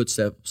in your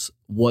footsteps,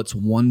 what's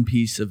one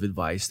piece of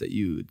advice that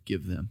you would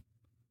give them?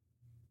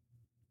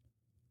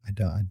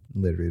 I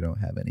literally don't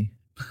have any.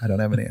 I don't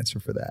have an answer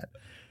for that.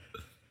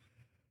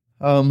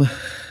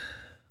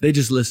 They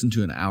just listened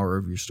to an hour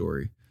of your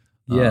story.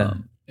 Yeah.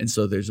 And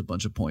so there's a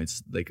bunch of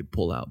points they could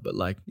pull out, but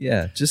like,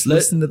 just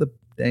listen to the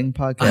dang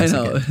podcast. I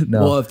know. Again.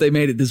 No. Well, if they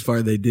made it this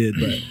far, they did,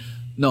 but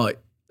no,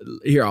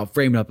 here, I'll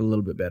frame it up a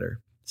little bit better.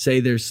 Say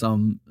there's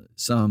some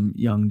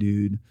young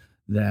dude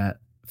that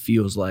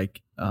feels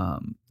like,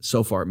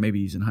 so far, maybe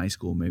he's in high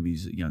school, maybe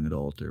he's a young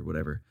adult or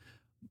whatever,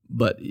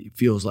 but it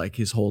feels like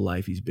his whole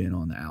life he's been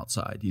on the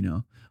outside, you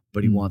know,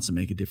 but he wants to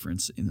make a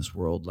difference in this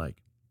world.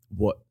 Like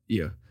what are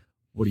you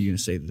going to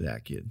say to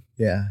that kid?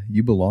 Yeah.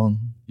 You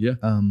belong. Yeah.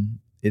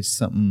 It's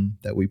something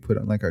that we put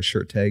on like our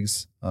shirt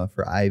tags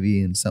for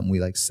Ivy and something we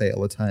like say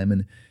all the time.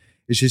 And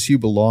it's just you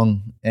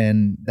belong.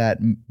 And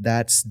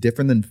that's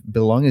different than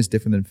belong is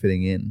different than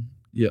fitting in.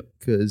 Yep.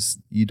 Because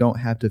you don't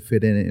have to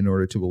fit in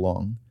order to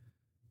belong.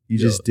 You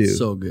just do.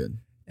 So good.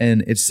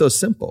 And it's so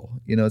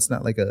simple. You know, it's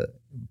not like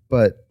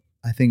but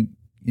I think,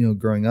 you know,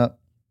 growing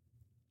up,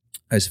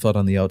 I just felt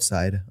on the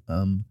outside.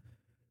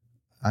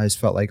 I just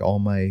felt like all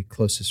my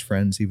closest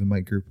friends, even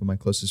my group of my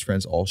closest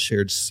friends, all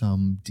shared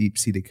some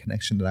deep-seated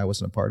connection that I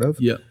wasn't a part of.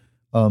 Yeah.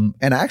 And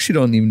I actually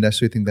don't even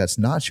necessarily think that's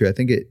not true. I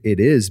think it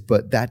is,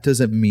 but that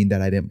doesn't mean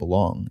that I didn't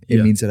belong.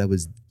 It means that I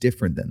was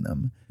different than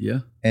them. Yeah.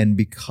 And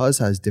because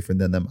I was different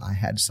than them, I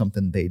had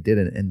something they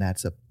didn't, and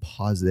that's a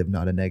positive,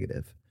 not a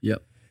negative.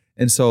 Yep.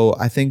 And so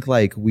I think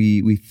like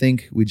we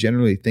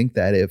generally think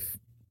that if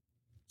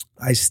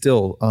I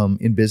still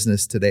in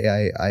business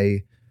today,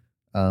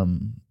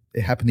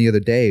 it happened the other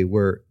day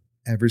where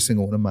every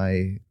single one of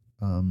my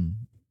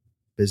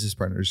business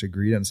partners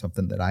agreed on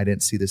something that I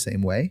didn't see the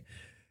same way.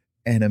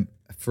 And at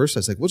first I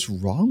was like, what's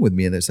wrong with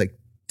me? And it's like,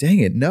 dang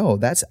it, no,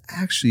 that's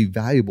actually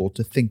valuable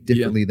to think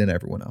differently than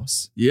everyone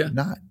else. Yeah.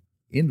 Not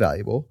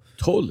invaluable.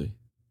 Totally.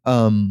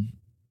 And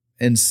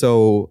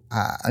so,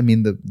 I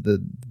mean,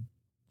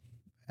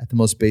 at the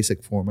most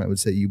basic form, I would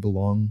say you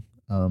belong.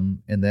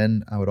 And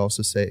then I would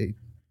also say,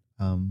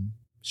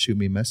 shoot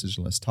me a message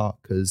and let's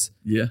talk. Cause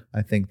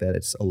I think that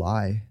it's a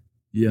lie.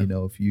 Yeah. You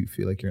know, if you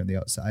feel like you're on the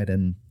outside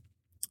and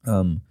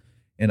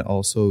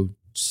also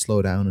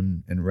slow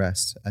down and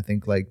rest. I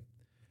think like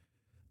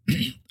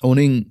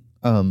owning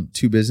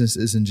 2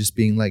 businesses and just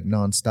being like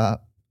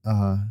nonstop.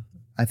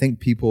 I think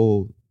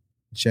people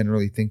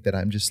generally think that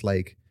I'm just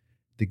like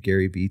the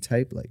Gary Vee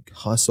type, like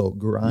hustle,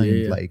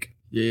 grind, like.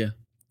 Yeah.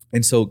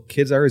 And so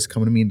kids are always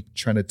coming to me and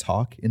trying to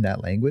talk in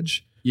that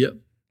language. Yep.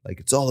 Like,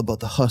 it's all about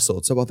the hustle.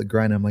 It's about the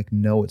grind. I'm like,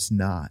 no, it's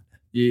not.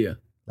 Yeah.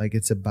 Like,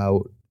 it's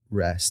about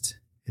rest.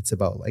 It's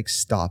about like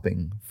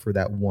stopping for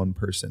that one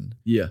person.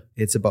 Yeah.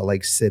 It's about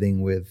like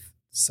sitting with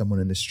someone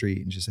in the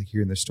street and just like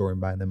hearing their story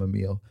and buying them a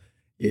meal.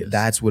 Yes.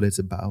 That's what it's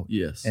about.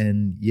 Yes.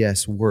 And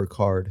yes, work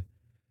hard.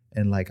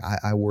 And like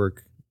I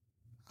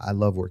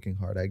love working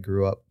hard. I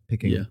grew up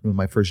picking,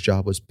 my first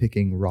job was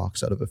picking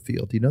rocks out of a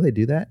field. Do you know they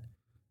do that?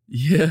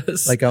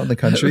 Yes. Like out in the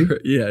country?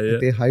 Yeah. Like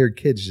they hired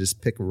kids to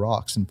just pick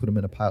rocks and put them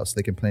in a pile so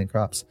they can plant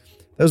crops.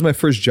 That was my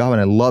first job and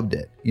I loved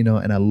it, you know,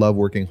 and I love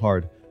working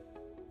hard.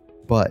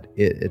 But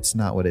it's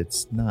not what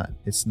it's not.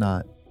 It's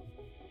not.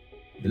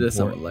 That's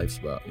not what life's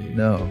about. Yeah.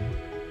 No.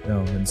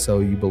 And so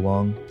you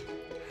belong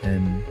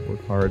and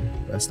work hard,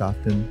 rest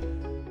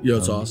often. Yo,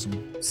 it's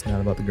awesome. It's not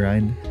about the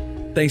grind.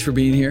 Thanks for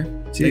being here.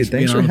 Dude,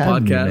 thanks for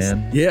having me,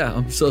 man. Yeah,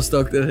 I'm so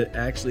stoked that it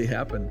actually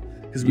happened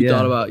because we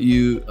thought about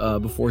you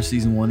before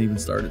season 1 even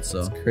started. So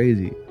it's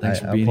crazy.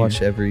 I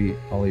watch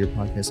all of your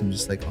podcasts. I'm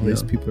just like,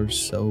 these people are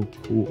so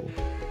cool,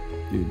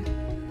 dude.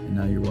 And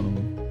now you're one of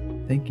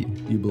them. Thank you.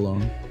 You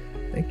belong.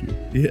 Thank you.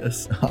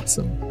 Yes.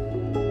 Awesome.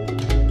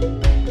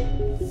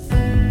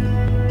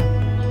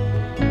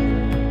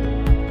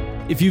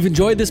 If you've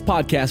enjoyed this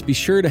podcast, be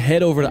sure to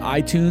head over to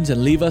iTunes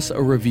and leave us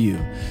a review.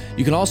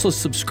 You can also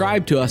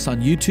subscribe to us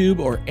on YouTube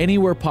or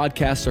anywhere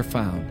podcasts are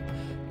found.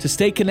 To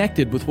stay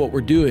connected with what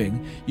we're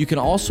doing, you can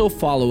also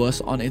follow us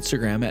on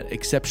Instagram at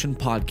Exception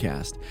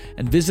Podcast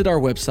and visit our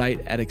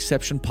website at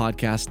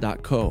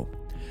exceptionpodcast.co.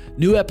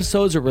 New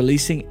episodes are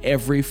releasing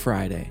every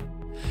Friday.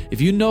 If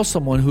you know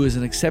someone who is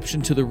an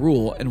exception to the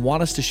rule and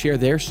want us to share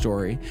their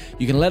story,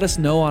 you can let us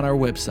know on our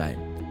website.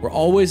 We're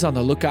always on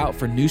the lookout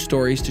for new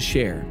stories to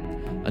share.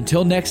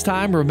 Until next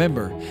time,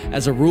 remember,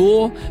 as a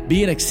rule,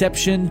 be an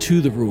exception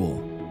to the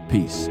rule.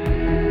 Peace.